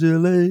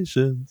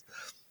 congratulations.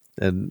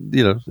 And,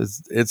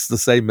 it's the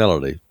same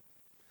melody.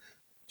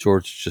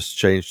 George just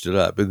changed it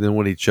up. And then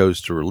when he chose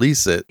to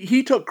release it,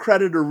 he took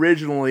credit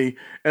originally,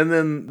 and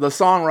then the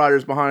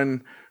songwriters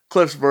behind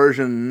Cliff's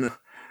version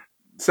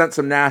sent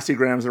some nasty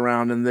grams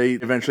around, and they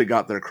eventually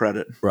got their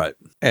credit. Right.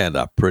 And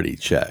a pretty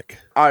check.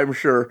 I'm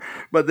sure.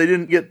 But they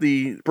didn't get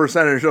the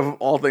percentage of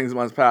All Things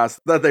Must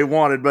Pass that they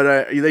wanted,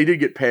 but they did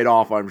get paid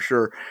off, I'm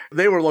sure.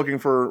 They were looking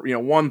for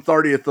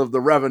 1/30 of the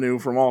revenue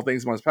from All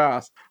Things Must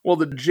Pass. Well,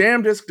 the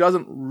jam disc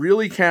doesn't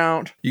really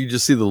count. You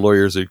just see the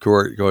lawyers in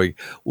court going,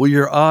 well,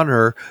 Your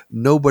Honor,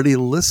 nobody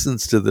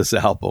listens to this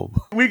album.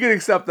 We can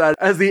accept that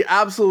as the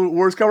absolute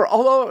worst cover.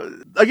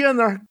 Although, again,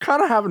 they're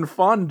kind of having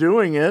fun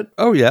doing it.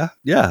 Oh, yeah.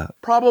 Yeah.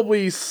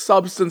 Probably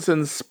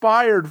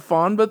Substance-inspired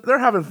fun, but they're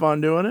having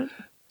fun doing it.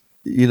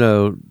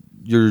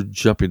 You're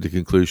jumping to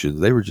conclusions.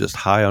 They were just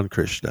high on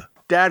Krishna.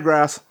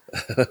 Dadgrass.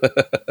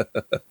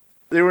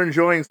 They were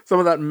enjoying some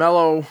of that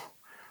mellow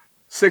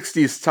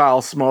 60s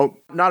style smoke.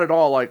 Not at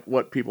all like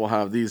what people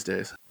have these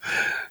days.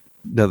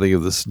 Nothing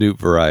of the Snoop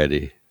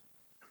variety.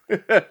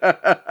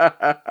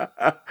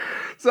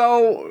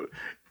 So,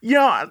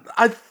 Yeah,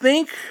 I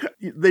think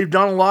they've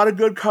done a lot of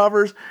good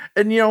covers,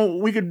 and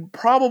we could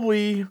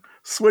probably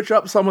switch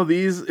up some of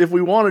these if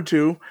we wanted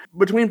to.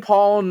 Between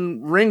Paul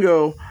and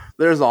Ringo,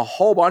 there's a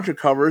whole bunch of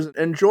covers,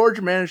 and George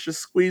managed to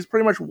squeeze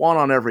pretty much one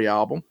on every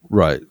album.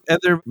 Right. And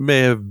there may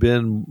have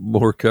been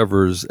more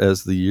covers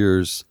as the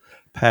years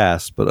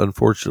passed, but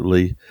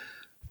unfortunately,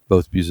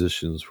 both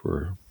musicians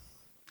were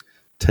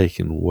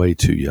taken way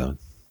too young.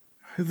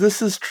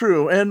 This is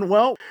true. And,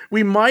 well,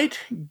 we might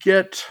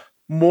get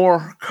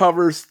more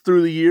covers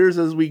through the years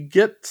as we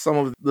get some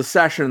of the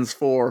sessions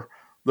for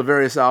the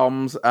various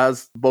albums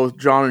as both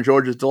John and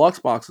George's deluxe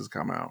boxes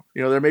come out.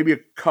 There may be a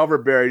cover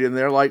buried in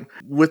there, like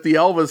with the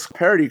Elvis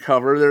parody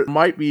cover, there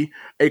might be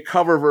a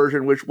cover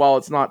version which, while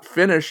it's not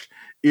finished,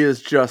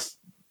 is just,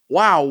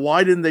 wow,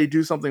 why didn't they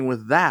do something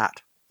with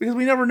that? Because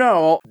we never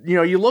know.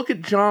 You look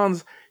at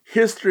John's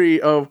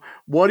history of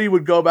what he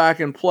would go back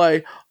and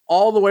play,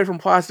 all the way from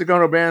Plastic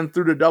Ono Band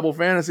through to Double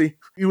Fantasy,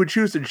 you would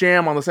choose to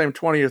jam on the same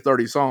 20 or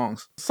 30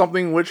 songs.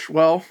 Something which,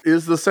 well,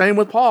 is the same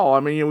with Paul. I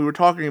mean, we were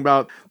talking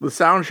about the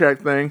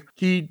Soundcheck thing.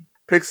 He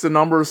picks the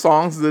number of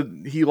songs that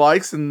he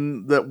likes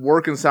and that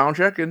work in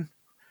Soundcheck, and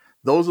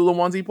those are the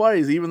ones he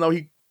plays, even though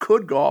he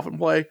could go off and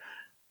play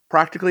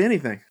practically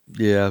anything.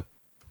 Yeah,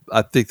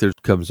 I think there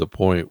comes a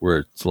point where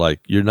it's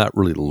like you're not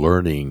really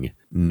learning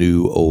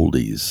new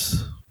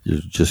oldies. You're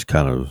just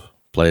kind of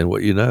playing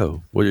what you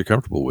know, what you're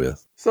comfortable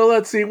with. So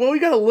let's see. Well, we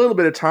got a little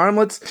bit of time.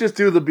 Let's just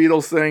do the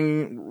Beatles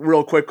thing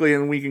real quickly,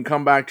 and we can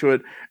come back to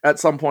it at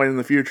some point in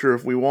the future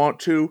if we want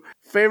to.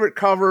 Favorite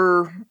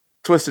cover,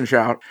 Twist and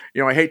Shout.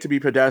 I hate to be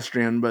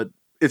pedestrian, but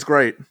it's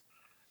great.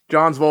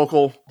 John's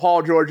vocal,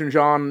 Paul, George, and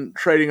John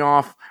trading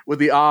off with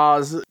the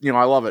Oz.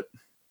 I love it.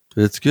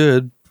 It's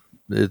good.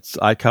 It's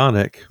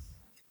iconic.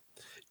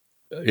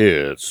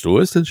 It's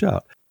Twist and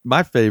Shout.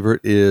 My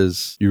favorite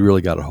is You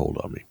Really Got a Hold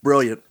on Me.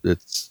 Brilliant.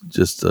 It's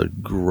just a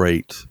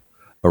great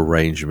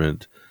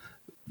arrangement.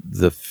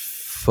 The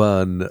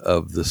fun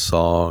of the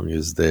song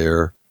is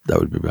there. That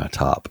would be my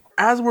top.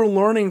 As we're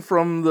learning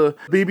from the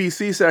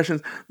BBC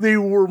sessions, they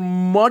were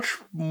much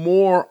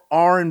more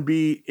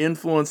R&B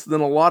influenced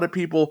than a lot of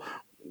people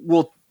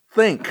will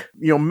think.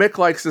 Mick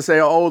likes to say,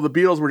 oh, the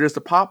Beatles were just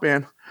a pop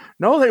band.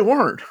 No, they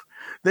weren't.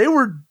 They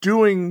were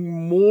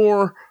doing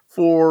more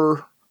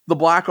for the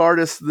black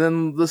artists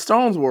than the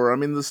Stones were. I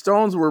mean, the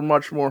Stones were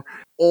much more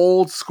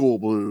old school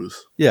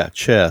blues. Yeah,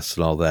 Chess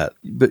and all that.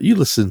 But you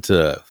listen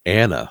to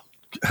Anna.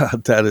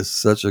 God, that is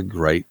such a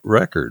great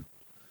record.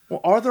 Well,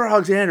 Arthur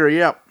Alexander,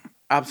 yeah,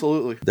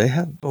 absolutely. They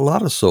had a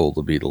lot of soul,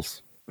 the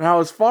Beatles. Now,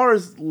 as far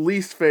as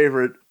least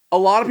favorite, a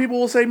lot of people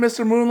will say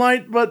Mr.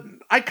 Moonlight, but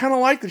I kind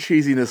of like the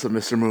cheesiness of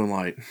Mr.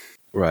 Moonlight.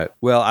 Right.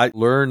 Well, I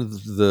learned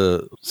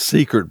the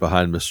secret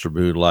behind Mr.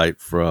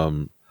 Moonlight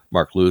from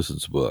Mark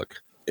Lewison's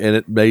book. And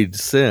it made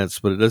sense,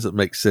 but it doesn't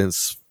make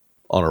sense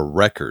on a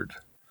record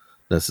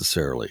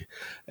necessarily.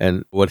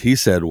 And what he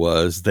said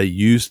was they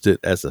used it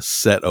as a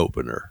set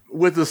opener.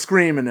 With the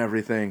scream and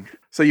everything.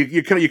 So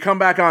you come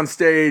back on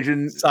stage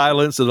and...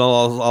 silence, and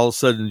all of a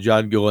sudden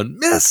John going,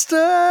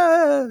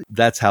 Mister!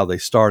 That's how they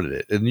started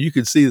it. And you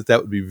can see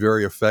that would be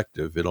very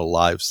effective in a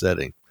live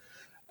setting.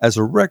 As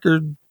a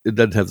record, it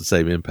doesn't have the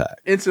same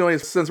impact. Incidentally,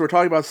 since we're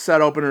talking about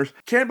set openers,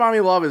 Can't Buy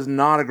Me Love is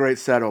not a great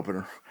set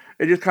opener.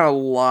 It just kind of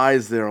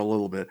lies there a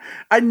little bit.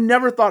 I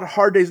never thought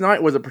Hard Day's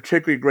Night was a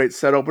particularly great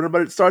set opener,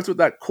 but it starts with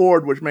that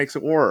chord which makes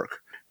it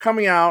work.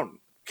 Coming out,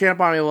 Can't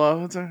Buy Me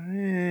Love,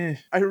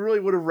 I really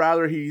would have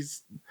rather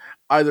he's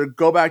either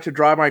go back to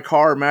Drive My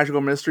Car or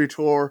Magical Mystery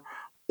Tour,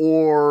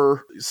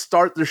 or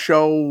start the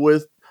show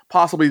with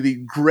possibly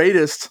the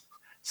greatest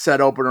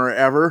set opener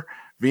ever,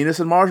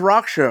 Venus and Mars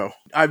Rock Show.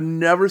 I've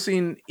never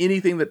seen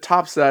anything that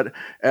tops that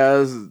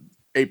as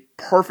a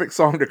perfect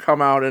song to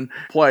come out and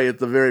play at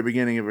the very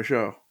beginning of a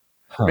show.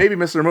 Huh. Maybe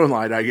Mr.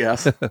 Moonlight, I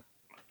guess.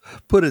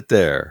 Put it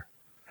there.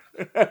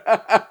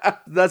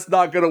 That's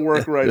not going to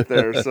work right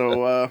there.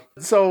 So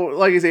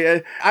like I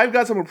say, I've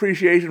got some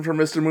appreciation for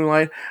Mr.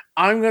 Moonlight.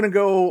 I'm going to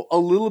go a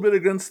little bit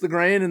against the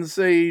grain and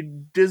say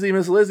Dizzy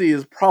Miss Lizzy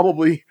is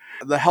probably,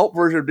 the Help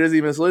version of Dizzy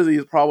Miss Lizzy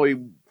is probably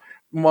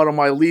one of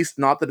my least,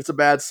 not that it's a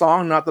bad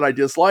song, not that I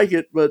dislike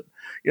it, but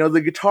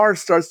the guitar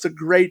starts to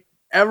grate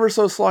ever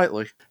so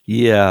slightly.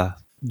 Yeah.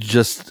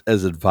 Just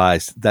as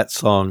advice, that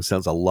song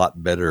sounds a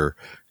lot better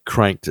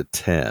cranked to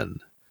 10.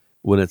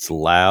 When it's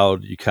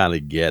loud, you kind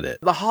of get it.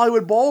 The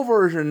Hollywood Bowl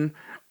version,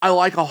 I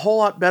like a whole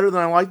lot better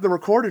than I like the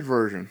recorded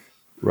version.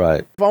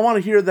 Right. If I want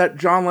to hear that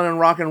John Lennon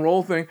rock and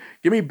roll thing,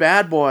 give me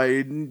Bad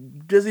Boy.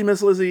 Dizzy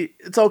Miss Lizzy,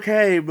 it's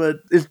okay,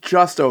 but it's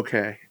just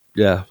okay.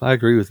 Yeah, I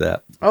agree with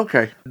that.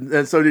 Okay.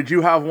 And so did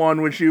you have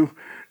one which you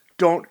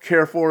don't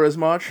care for as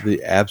much?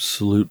 The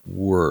absolute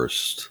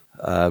worst.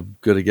 I'm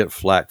going to get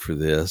flack for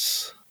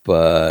this,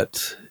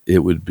 but it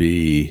would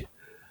be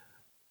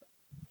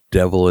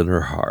Devil in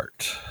Her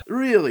Heart.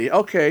 Really?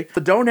 Okay. The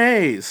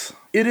Don'ts.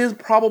 It is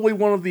probably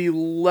one of the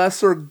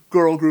lesser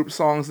girl group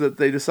songs that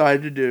they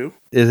decided to do.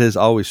 It has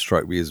always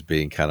struck me as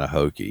being kind of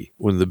hokey.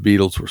 When the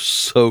Beatles were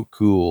so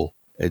cool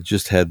and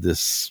just had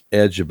this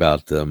edge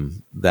about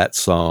them, that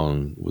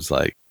song was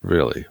like,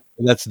 really?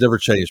 And that's never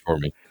changed for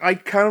me. I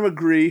kind of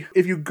agree.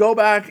 If you go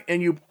back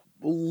and you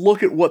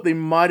look at what they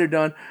might have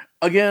done,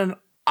 again,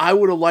 I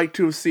would have liked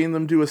to have seen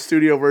them do a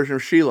studio version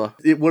of Sheila.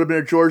 It would have been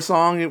a George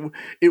song.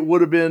 It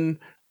would have been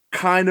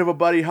kind of a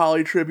Buddy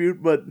Holly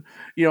tribute, but,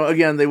 you know,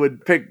 again, they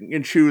would pick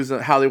and choose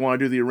how they want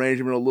to do the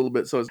arrangement a little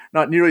bit, so it's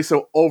not nearly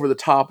so over the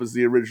top as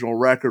the original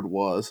record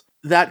was.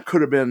 That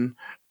could have been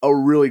a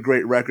really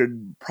great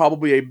record,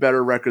 probably a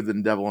better record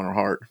than Devil in Her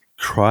Heart.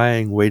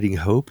 Crying, Waiting,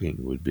 Hoping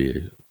would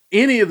be.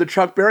 Any of the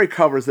Chuck Berry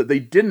covers that they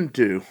didn't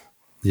do.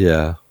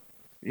 Yeah.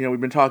 You know, we've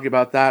been talking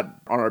about that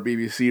on our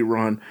BBC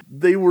run.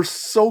 They were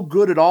so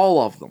good at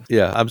all of them.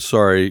 Yeah, I'm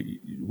sorry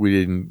we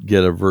didn't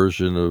get a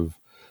version of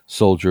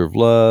Soldier of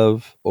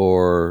Love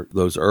or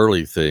those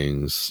early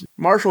things.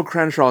 Marshall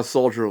Crenshaw's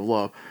Soldier of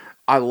Love.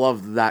 I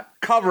love that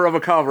cover of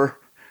a cover.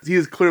 He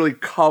is clearly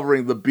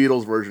covering the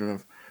Beatles version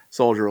of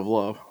Soldier of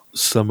Love.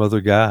 Some other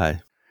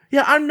guy.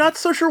 Yeah, I'm not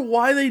so sure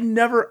why they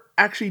never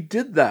actually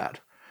did that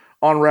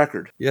on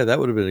record. Yeah, that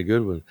would have been a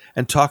good one.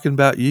 And Talking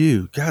About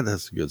You. God,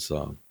 that's a good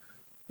song.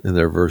 And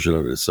their version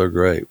of it is so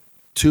great.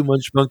 Too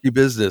Much Monkey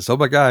Business. Oh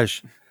my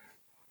gosh.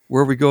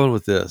 Where are we going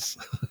with this?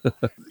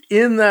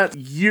 In that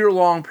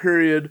year-long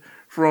period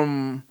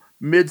from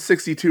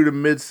mid-62 to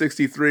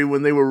mid-63,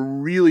 when they were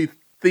really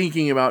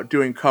thinking about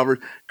doing covers,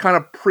 kind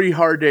of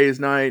pre-Hard Day's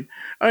Night,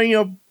 you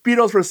know,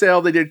 Beatles for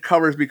Sale, they did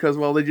covers because,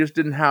 well, they just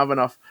didn't have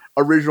enough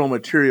original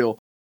material.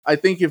 I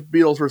think if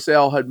Beatles for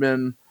Sale had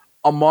been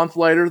a month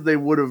later, they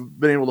would have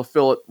been able to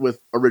fill it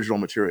with original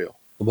material.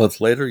 A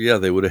month later, yeah,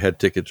 they would have had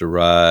Ticket to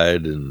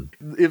Ride. And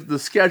if the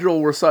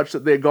schedule were such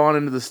that they had gone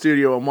into the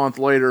studio a month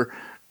later,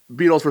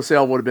 Beatles for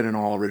Sale would have been an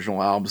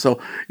all-original album.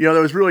 So, you know,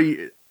 there was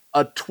really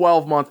a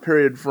 12-month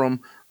period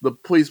from the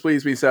Please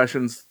Please Me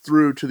sessions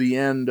through to the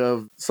end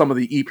of some of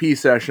the EP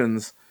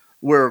sessions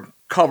where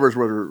covers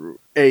were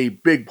a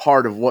big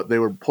part of what they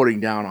were putting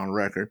down on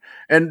record.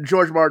 And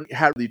George Martin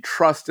had the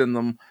trust in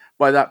them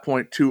by that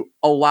point to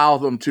allow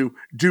them to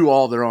do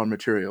all their own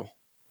material.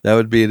 That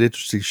would be an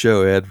interesting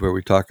show, Ed, where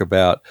we talk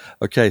about,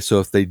 okay, so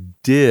if they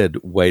did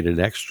wait an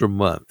extra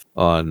month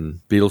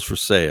on Beatles for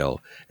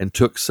Sale and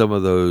took some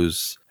of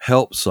those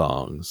help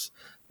songs,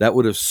 that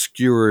would have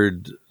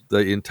skewered the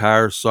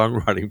entire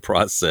songwriting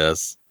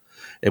process,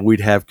 and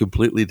we'd have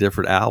completely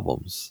different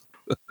albums.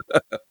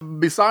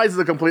 Besides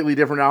the completely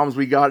different albums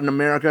we got in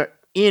America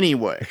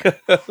anyway.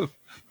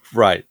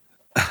 Right.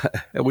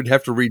 And we'd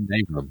have to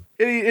rename them.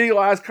 Any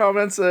last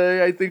comments?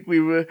 I think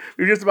we've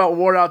just about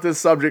worn out this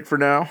subject for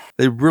now.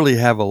 They really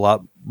have a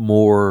lot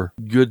more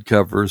good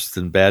covers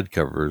than bad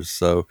covers.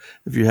 So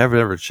if you haven't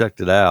ever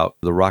checked it out,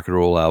 the Rock and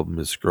Roll album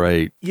is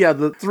great. Yeah,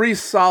 the 3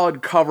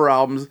 solid cover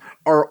albums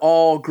are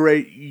all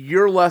great.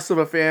 You're less of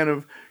a fan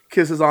of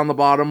Kisses on the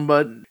Bottom,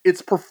 but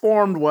it's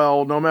performed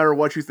well no matter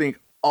what you think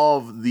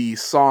of the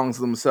songs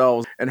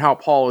themselves and how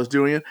Paul is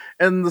doing it.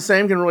 And the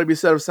same can really be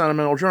said of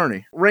Sentimental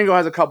Journey. Ringo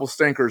has a couple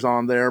stinkers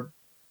on there,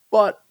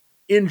 but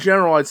in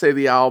general, I'd say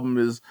the album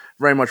is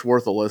very much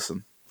worth a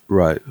listen.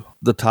 Right.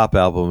 The top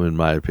album, in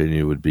my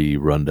opinion, would be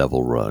Run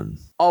Devil Run.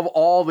 Of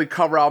all the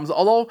cover albums,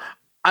 although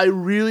I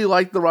really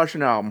like the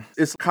Russian album.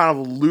 It's kind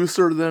of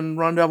looser than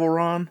Run Devil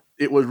Run.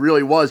 It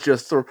really was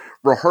just the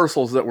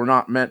rehearsals that were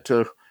not meant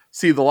to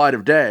see the light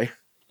of day.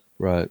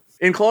 Right.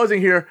 In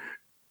closing here,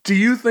 do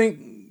you think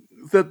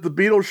that the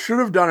Beatles should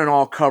have done an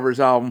all covers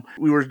album?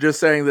 We were just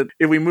saying that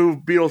if we move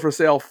Beatles for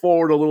Sale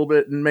forward a little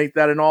bit and make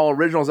that an all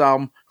originals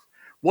album,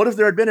 what if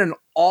there had been an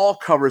all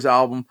covers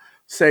album,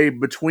 say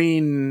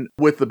between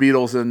with the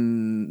Beatles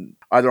and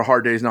either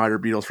Hard Day's Night or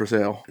Beatles for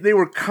Sale? They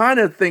were kind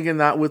of thinking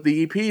that with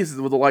the EPs,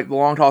 with the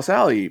Long Tall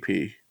Sally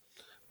EP.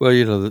 Well,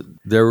 you know,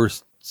 there were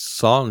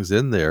songs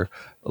in there.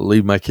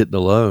 Leave My Kitten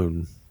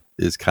Alone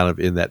is kind of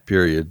in that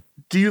period.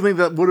 Do you think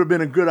that would have been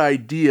a good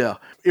idea?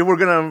 If we're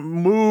going to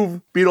move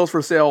Beatles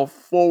for Sale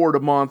forward a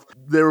month,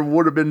 there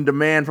would have been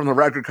demand from the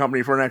record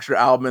company for an extra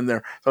album in there.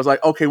 So I was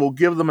like, okay, we'll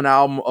give them an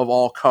album of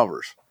all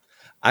covers.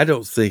 I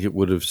don't think it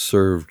would have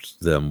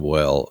served them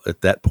well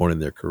at that point in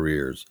their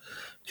careers,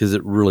 because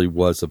it really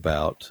was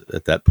about,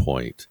 at that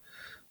point,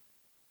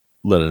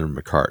 Lennon and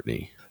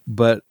McCartney.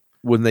 But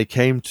when they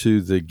came to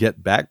the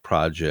Get Back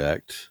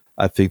project,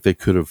 I think they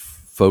could have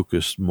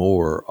focused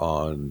more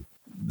on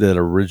that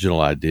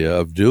original idea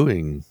of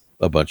doing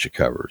a bunch of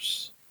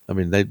covers. I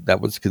mean,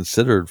 that was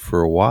considered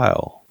for a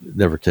while. It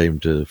never came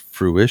to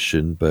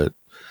fruition, but,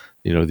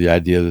 you know, the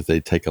idea that they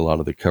take a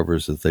lot of the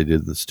covers that they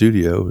did in the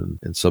studio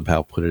and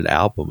somehow put an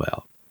album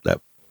out,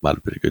 that might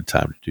have been a good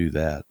time to do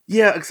that.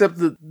 Yeah, except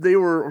that they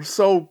were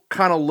so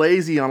kind of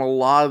lazy on a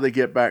lot of the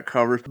Get Back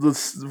covers.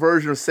 This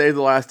version of Save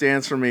the Last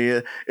Dance for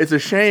me, it's a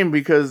shame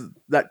because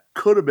that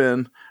could have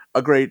been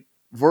a great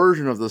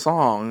version of the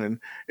song, and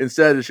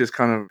instead it's just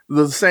kind of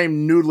the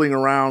same noodling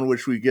around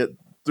which we get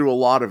through a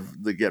lot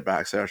of the Get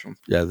Back sessions.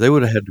 Yeah, they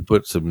would have had to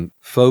put some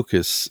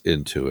focus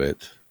into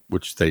it,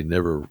 which they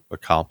never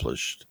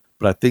accomplished.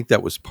 But I think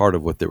that was part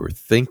of what they were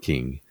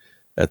thinking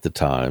at the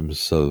time,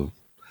 so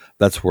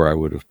that's where I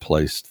would have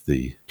placed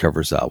the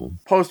covers album.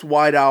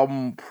 Post-White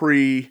Album,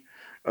 pre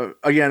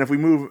again, if we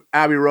move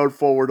Abbey Road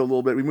forward a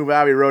little bit, we move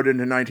Abbey Road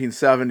into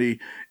 1970,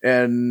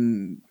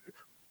 and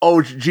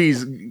oh,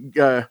 geez,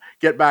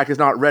 Get Back is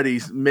not ready.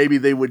 Maybe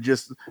they would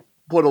just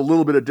put a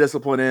little bit of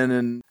discipline in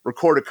and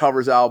record a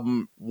covers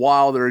album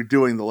while they're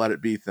doing the Let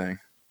It Be thing.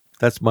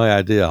 That's my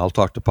idea. I'll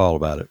talk to Paul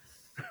about it.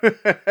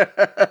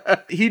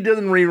 He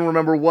doesn't even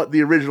remember what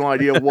the original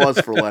idea was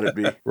for Let It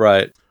Be.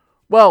 Right.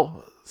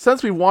 Well,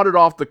 since we wandered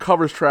off the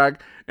covers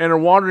track and are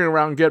wandering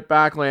around Get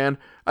Back land,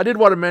 I did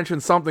want to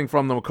mention something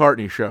from the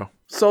McCartney show.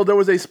 So there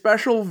was a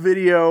special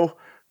video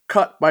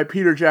cut by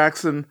Peter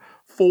Jackson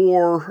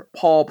for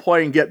Paul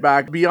playing Get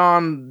Back,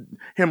 beyond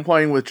him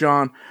playing with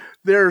John.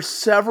 There are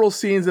several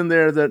scenes in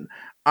there that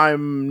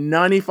I'm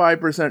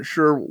 95%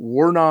 sure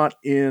were not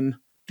in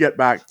Get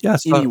Back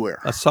anywhere.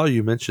 I saw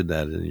you mention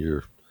that in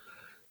your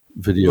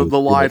video. The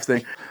live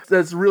thing.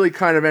 That's really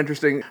kind of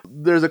interesting.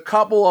 There's a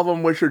couple of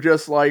them which are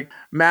just like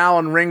Mal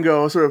and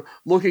Ringo sort of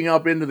looking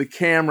up into the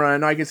camera,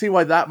 and I can see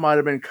why that might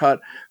have been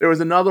cut. There was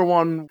another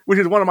one, which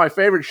is one of my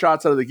favorite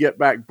shots out of the Get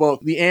Back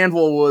book. The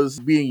anvil was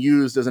being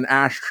used as an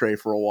ashtray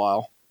for a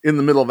while in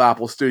the middle of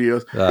Apple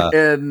Studios.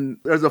 And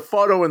there's a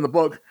photo in the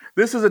book.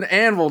 This is an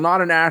anvil,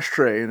 not an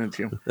ashtray, and it's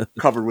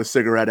covered with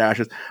cigarette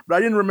ashes. But I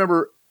didn't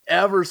remember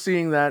ever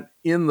seeing that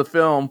in the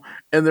film,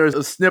 and there's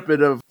a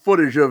snippet of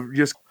footage of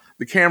just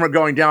the camera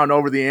going down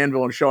over the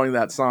anvil and showing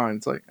that sign.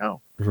 It's like,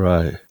 oh.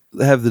 Right.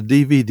 Have the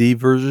DVD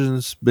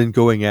versions been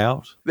going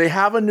out? They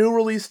have a new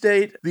release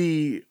date.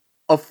 The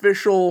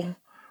official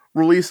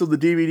release of the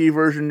DVD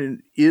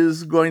version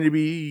is going to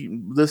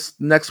be this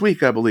next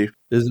week, I believe.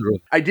 Is it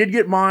really? I did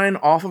get mine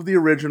off of the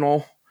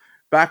original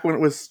back when it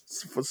was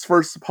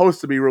first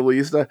supposed to be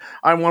released.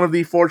 I'm one of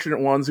the fortunate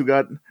ones who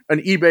got an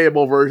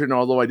eBayable version,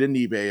 although I didn't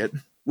eBay it,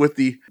 with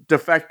the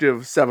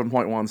defective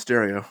 7.1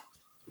 stereo.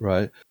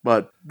 Right.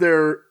 But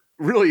there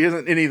really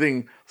isn't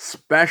anything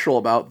special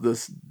about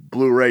this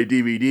Blu-ray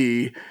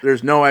DVD.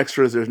 There's no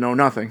extras. There's no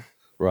nothing.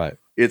 Right.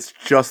 It's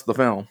just the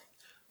film.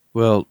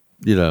 Well,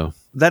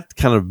 that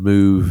kind of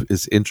move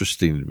is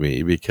interesting to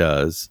me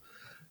because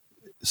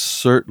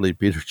certainly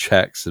Peter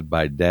Jackson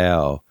by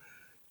now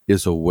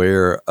is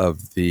aware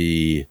of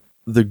the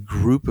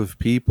group of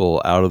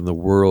people out in the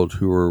world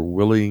who are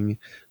willing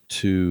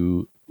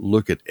to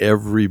look at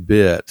every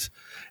bit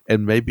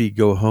and maybe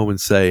go home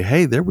and say,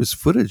 hey, there was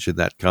footage in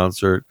that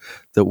concert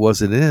that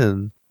wasn't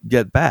in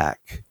Get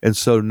Back. And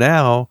so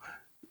now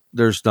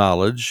there's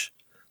knowledge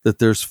that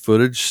there's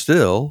footage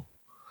still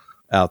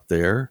out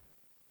there.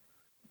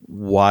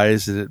 Why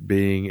isn't it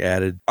being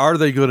added? Are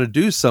they going to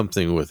do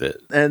something with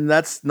it? And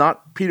that's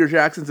not Peter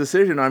Jackson's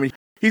decision. I mean,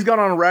 he's gone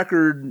on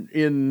record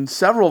in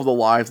several of the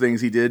live things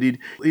he did. He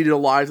did a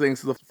live thing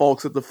to the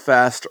folks at the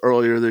Fest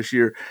earlier this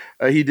year.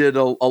 He did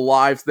a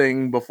live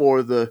thing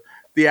before the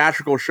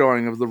theatrical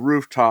showing of The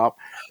Rooftop.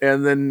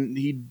 And then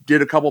he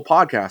did a couple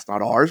podcasts,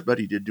 not ours, but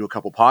he did do a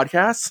couple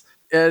podcasts.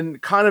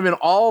 And kind of in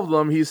all of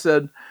them, he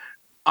said,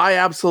 I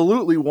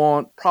absolutely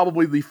want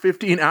probably the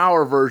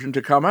 15-hour version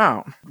to come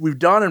out. We've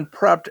done and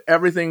prepped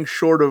everything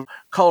short of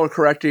color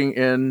correcting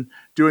and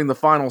doing the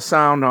final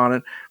sound on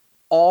it.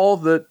 All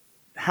that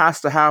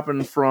has to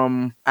happen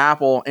from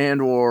Apple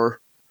and or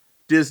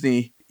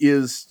Disney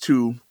is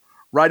to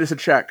write us a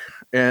check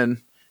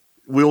and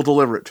we'll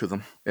deliver it to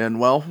them. And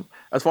well,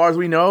 as far as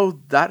we know,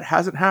 that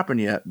hasn't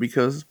happened yet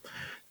because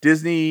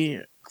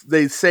Disney,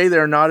 they say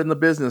they're not in the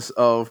business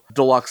of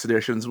deluxe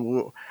editions.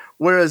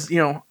 Whereas,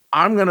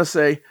 I'm going to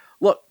say,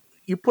 look,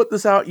 you put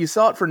this out, you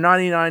sell it for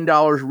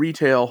 $99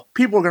 retail,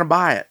 people are going to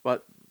buy it.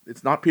 But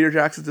it's not Peter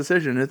Jackson's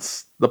decision.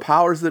 It's the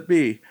powers that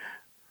be.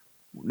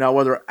 Now,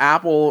 whether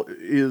Apple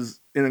is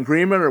in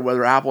agreement or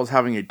whether Apple is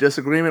having a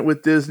disagreement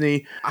with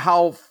Disney,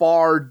 how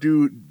far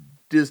do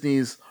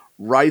Disney's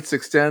rights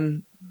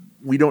extend?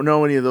 We don't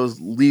know any of those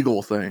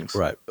legal things.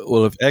 Right.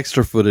 Well, if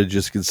extra footage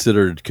is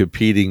considered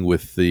competing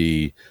with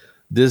the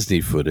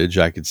Disney footage,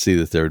 I could see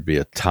that there would be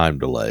a time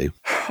delay.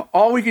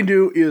 All we can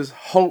do is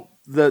hope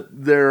that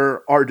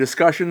there are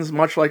discussions,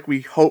 much like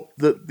we hope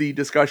that the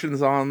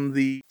discussions on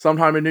the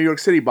Sometime in New York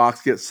City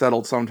box get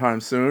settled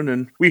sometime soon.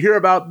 And we hear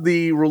about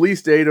the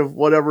release date of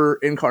whatever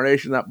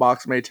incarnation that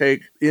box may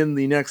take in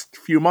the next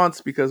few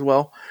months because,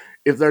 well,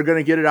 if they're going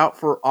to get it out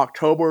for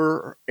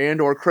October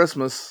and or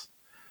Christmas,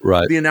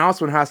 right, the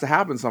announcement has to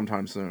happen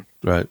sometime soon.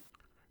 Right.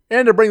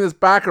 And to bring this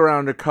back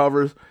around to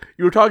covers,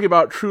 you were talking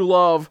about True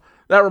Love.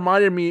 That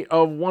reminded me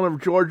of one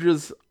of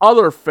George's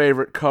other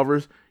favorite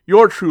covers,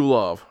 Your True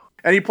Love.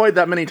 And he played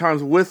that many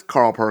times with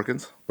Carl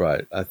Perkins.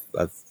 Right. I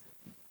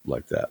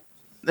like that.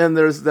 And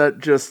there's that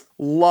just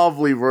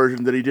lovely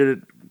version that he did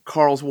at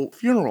Carl's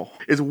funeral.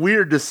 It's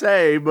weird to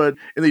say, but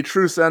in the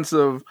true sense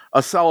of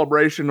a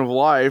celebration of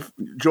life,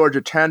 George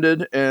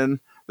attended and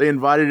they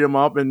invited him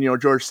up and,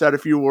 George said a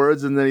few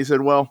words and then he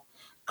said, well,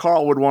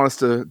 Carl would want us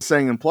to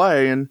sing and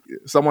play, and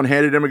someone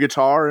handed him a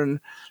guitar, and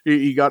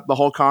he got the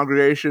whole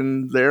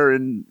congregation there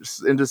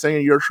into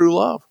singing Your True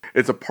Love.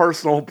 It's a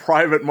personal,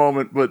 private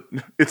moment, but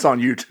it's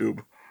on YouTube.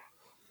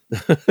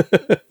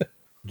 Isn't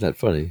that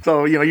funny?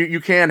 So,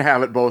 you can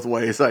have it both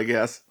ways, I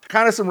guess.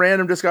 kind of some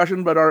random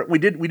discussion, but we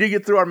did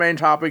get through our main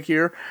topic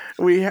here.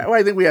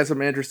 I think we had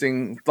some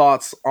interesting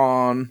thoughts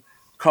on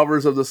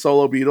covers of the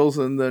solo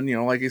Beatles, and then,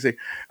 like you say,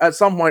 at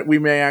some point we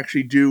may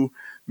actually do,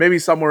 maybe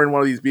somewhere in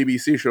one of these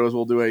BBC shows,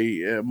 we'll do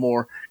a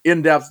more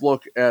in-depth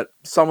look at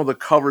some of the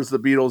covers the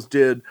Beatles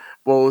did,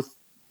 both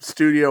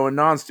studio and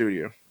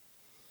non-studio.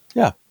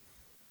 Yeah.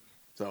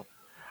 So,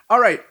 all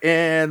right,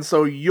 and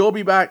so you'll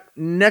be back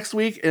next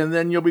week, and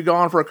then you'll be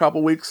gone for a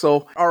couple weeks.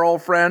 So our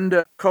old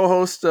friend,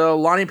 co-host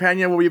Lonnie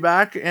Pena will be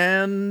back,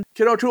 and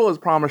Kid O'Toole has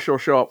promised she'll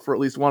show up for at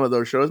least one of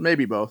those shows,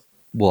 maybe both.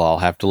 Well, I'll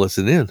have to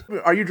listen in.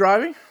 Are you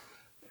driving?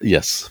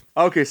 Yes.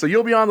 Okay, so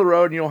you'll be on the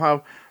road, and you'll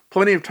have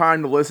plenty of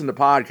time to listen to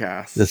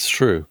podcasts. That's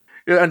true.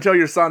 Until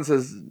your son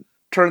says,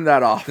 turn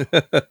that off.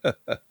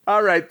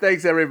 All right,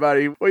 thanks,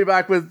 everybody. We'll be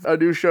back with a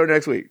new show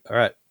next week. All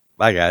right.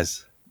 Bye,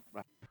 guys.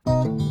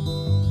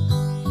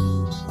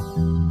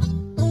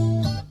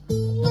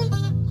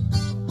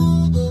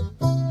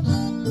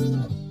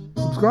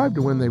 Subscribe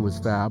to When They Was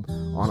Fab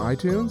on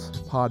iTunes,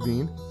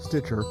 Podbean,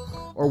 Stitcher,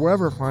 or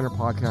wherever finer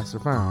podcasts are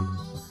found.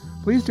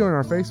 Please join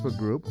our Facebook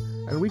group,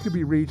 and we could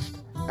be reached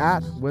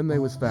at When They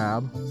Was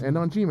Fab and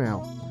on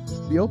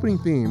Gmail. The opening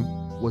theme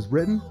was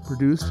written,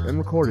 produced, and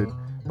recorded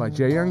by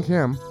Jae Young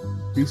Kim,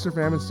 Feast or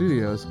Famine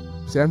Studios,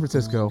 San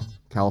Francisco,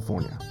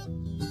 California.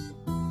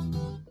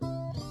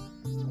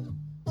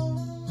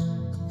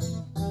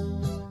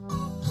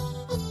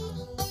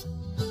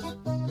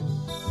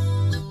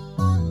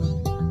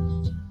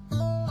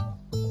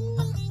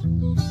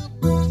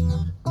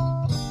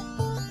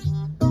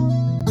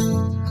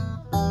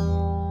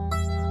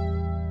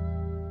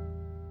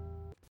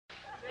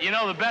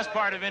 The best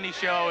part of any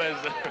show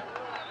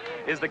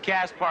is the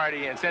cast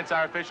party, and since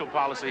our official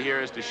policy here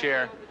is to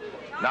share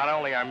not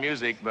only our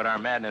music but our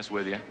madness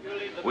with you,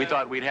 we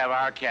thought we'd have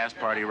our cast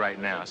party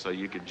right now so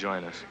you could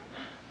join us.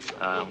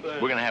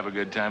 We're gonna have a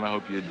good time. I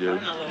hope you do.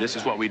 This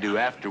is what we do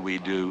after we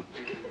do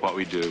what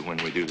we do when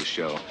we do the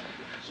show.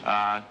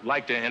 I'd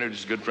like to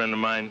introduce a good friend of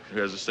mine who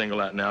has a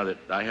single out now that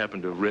I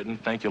happen to have written.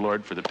 Thank you,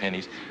 Lord, for the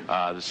pennies.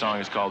 The song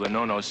is called the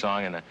No No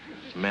Song, and the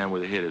man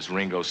with the hit is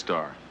Ringo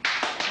Starr.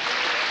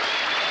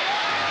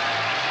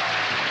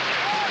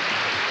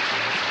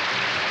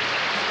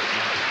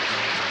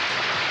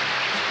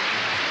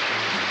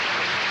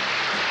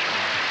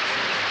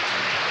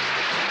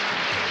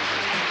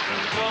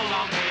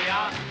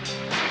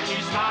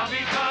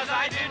 Because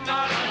I did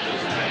not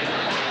understand.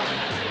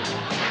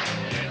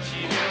 And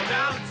she kneeled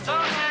down and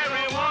sung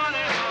everyone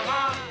in her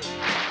heart.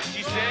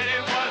 She said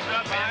it was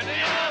the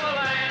bounty of the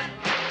land.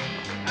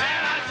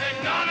 And I said,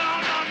 no, no,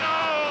 no, no,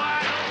 I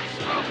don't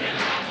smoke it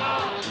no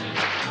more.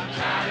 I'm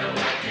tired of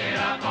waking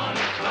up on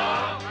the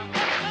floor.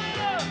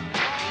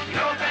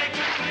 No, thank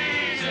you,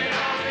 please, it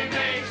only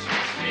makes me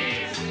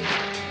sneeze.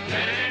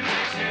 Then it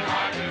makes it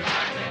hard to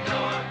find the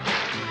door.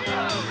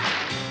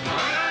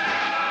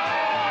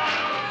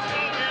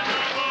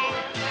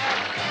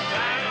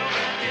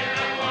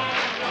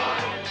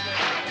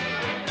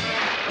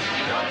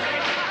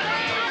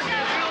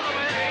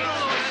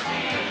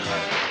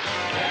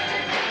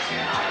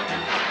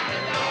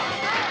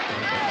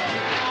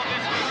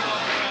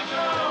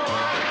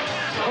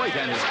 Craig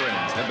and his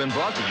friends have been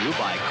brought to you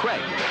by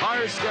Craig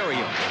Car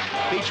Stereo,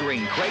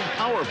 featuring Craig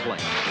Power Play,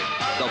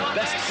 the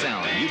best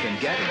sound you can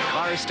get in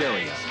car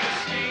stereo.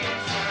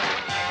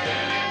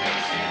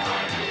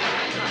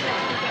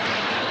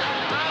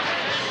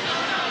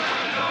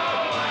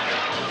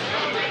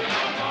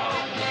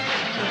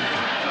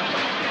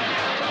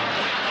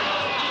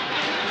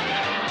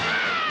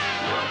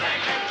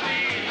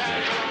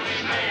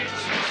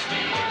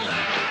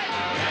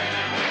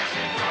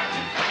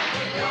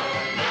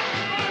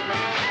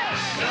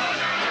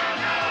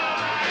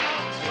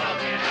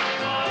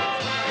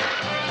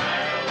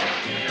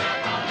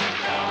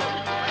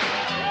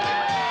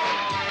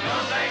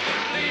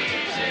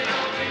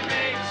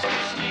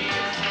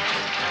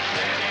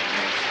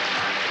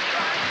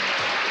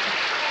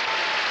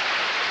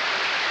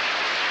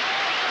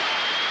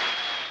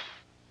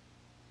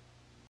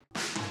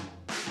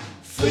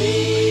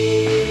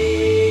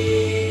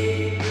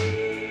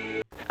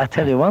 I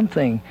tell you one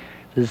thing,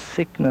 there's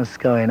sickness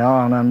going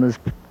on and there's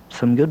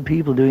some good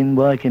people doing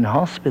work in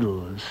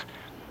hospitals,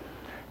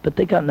 but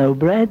they got no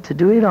bread to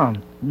do it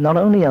on. Not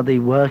only are they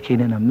working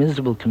in a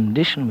miserable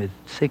condition with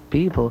sick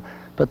people,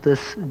 but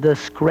they're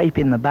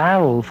scraping the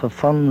barrel for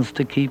funds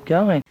to keep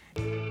going.